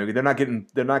important. I mean, they're not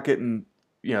getting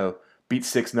beat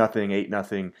 6-0,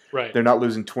 8-0. Right. They're not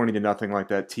losing 20-0 like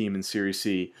that team in Series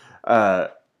C.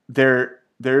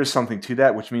 There is something to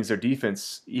that, which means their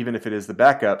defense, even if it is the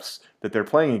backups that they're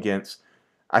playing against,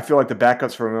 I feel like the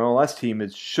backups for an MLS team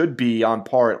should be on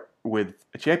par with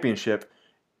a championship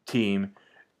team.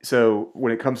 So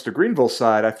when it comes to Greenville's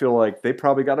side, I feel like they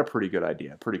probably got a pretty good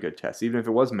idea, pretty good test, even if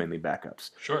it was mainly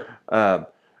backups. Sure.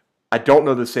 I don't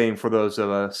know the same for those of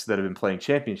us that have been playing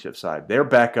championship side. Their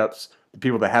backups, the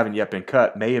people that haven't yet been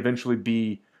cut, may eventually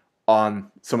be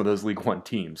on some of those League One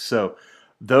teams. So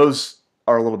those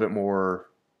are a little bit more.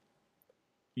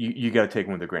 You got to take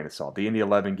them with a grain of salt. The Indy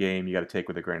 11 game, you got to take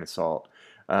with a grain of salt.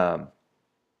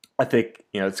 I think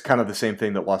it's kind of the same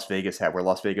thing that Las Vegas had, where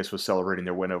Las Vegas was celebrating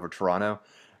their win over Toronto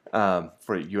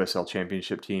for a USL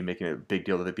championship team, making it a big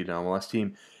deal that they beat an MLS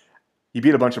team. You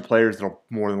beat a bunch of players that'll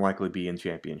more than likely be in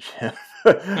championship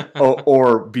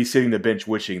or be sitting the bench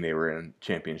wishing they were in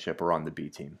championship or on the B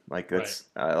team. Like that's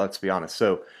let's be honest.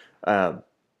 So I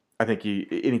think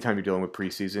anytime you're dealing with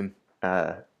preseason,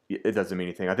 it doesn't mean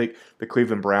anything. I think the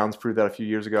Cleveland Browns proved that a few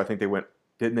years ago. I think they went,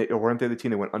 didn't they? Or weren't they the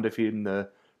team that went undefeated in the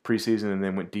preseason and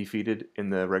then went defeated in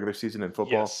the regular season in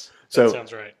football? Yes, that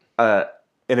sounds right.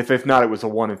 And if not, it was a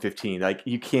 1-15. Like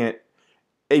you can't,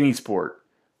 any sport,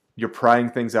 you're prying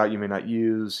things out you may not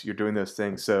use. You're doing those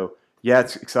things. So yeah,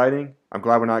 it's exciting. I'm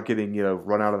glad we're not getting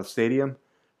run out of the stadium,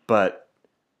 but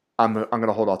I'm going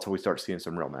to hold out till we start seeing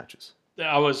some real matches.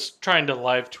 I was trying to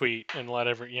live tweet and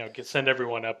send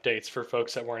everyone updates for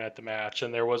folks that weren't at the match,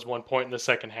 and there was one point in the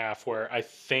second half where I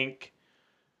think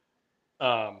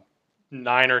 9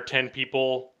 or 10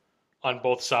 people on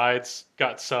both sides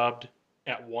got subbed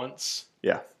at once.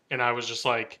 Yeah. And I was just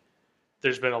like,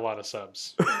 there's been a lot of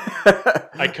subs.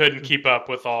 I couldn't keep up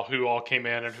with who all came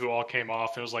in and who all came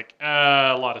off. It was like,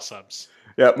 a lot of subs.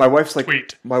 Yeah, my wife's like,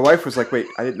 Tweet. My wife was like, wait,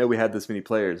 I didn't know we had this many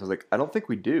players. I was like, I don't think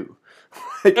we do.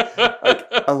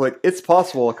 I was like, it's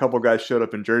possible a couple guys showed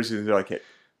up in jerseys and they're like, hey.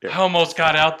 I almost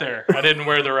got out there. I didn't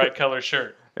wear the right color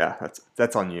shirt. Yeah,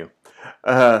 that's on you.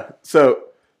 So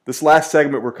this last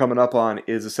segment we're coming up on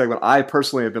is a segment I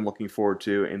personally have been looking forward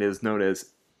to, and is known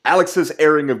as Alex's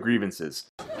airing of grievances.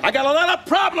 I got a lot of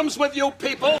problems with you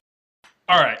people.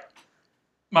 All right.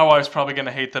 My wife's probably going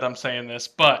to hate that I'm saying this,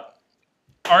 but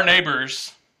our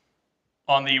neighbors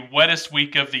on the wettest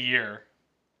week of the year,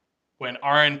 when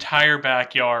our entire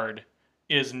backyard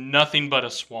is nothing but a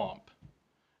swamp.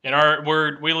 And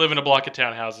we live in a block of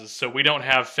townhouses, so we don't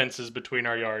have fences between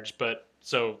our yards, but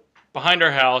so behind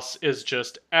our house is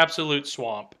just absolute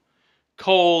swamp.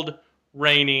 Cold,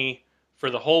 rainy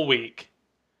for the whole week.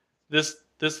 This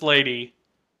lady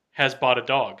has bought a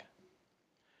dog.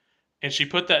 And she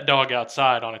put that dog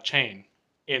outside on a chain.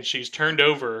 And she's turned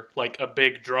over like a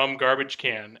big drum garbage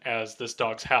can as this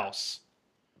dog's house.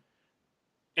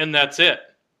 And that's it.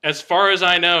 As far as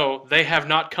I know, they have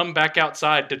not come back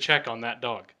outside to check on that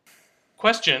dog.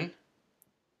 Question: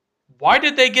 why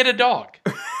did they get a dog?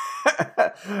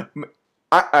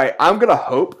 I'm going to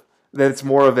hope that it's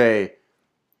more of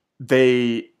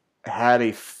they had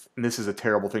and this is a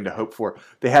terrible thing to hope for,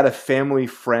 they had a family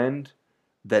friend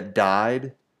that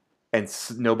died and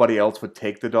nobody else would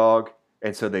take the dog,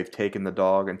 and so they've taken the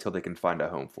dog until they can find a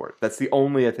home for it. That's the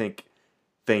only, I think,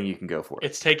 thing you can go for.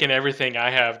 It's taken everything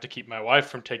I have to keep my wife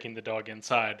from taking the dog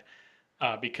inside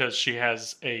because she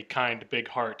has a kind, big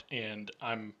heart, and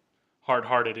I'm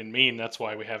hard-hearted and mean. That's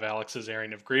why we have Alex's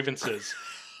airing of grievances.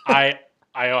 I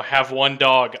have one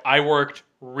dog. I worked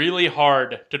really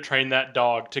hard to train that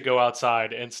dog to go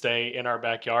outside and stay in our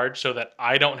backyard so that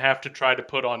I don't have to try to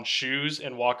put on shoes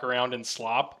and walk around in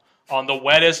slop on the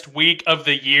wettest week of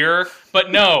the year. But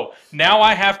no, now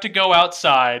I have to go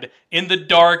outside in the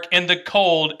dark and the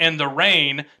cold and the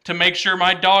rain to make sure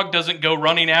my dog doesn't go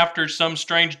running after some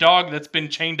strange dog that's been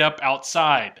chained up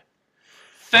outside.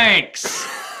 Thanks.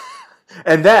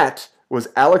 And that was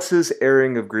Alex's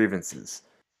airing of grievances.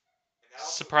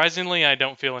 Surprisingly, I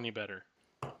don't feel any better.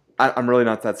 I'm really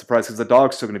not that surprised because the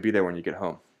dog's still going to be there when you get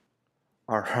home.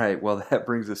 All right, well, that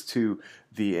brings us to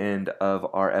the end of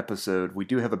our episode. We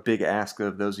do have a big ask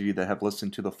of those of you that have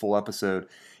listened to the full episode.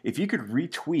 If you could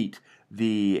retweet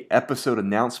the episode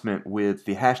announcement with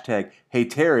the hashtag, Hey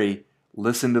Terry,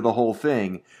 listen to the whole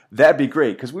thing, that'd be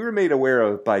great, because we were made aware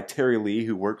of by Terry Lee,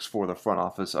 who works for the front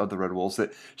office of the Red Wolves,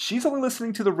 that she's only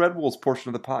listening to the Red Wolves portion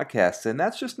of the podcast, and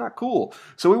that's just not cool.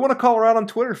 So we want to call her out on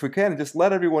Twitter if we can and just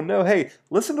let everyone know, hey,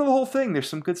 listen to the whole thing. There's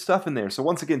some good stuff in there. So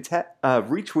once again,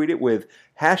 retweet it with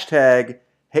hashtag,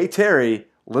 Hey Terry,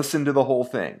 listen to the whole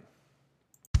thing.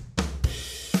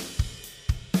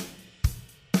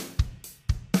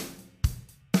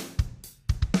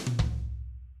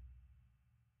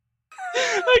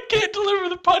 I can't deliver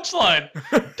the punchline.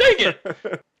 Dang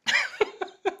it.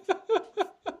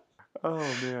 Oh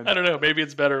man. I don't know. Maybe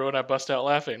it's better when I bust out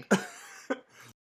laughing.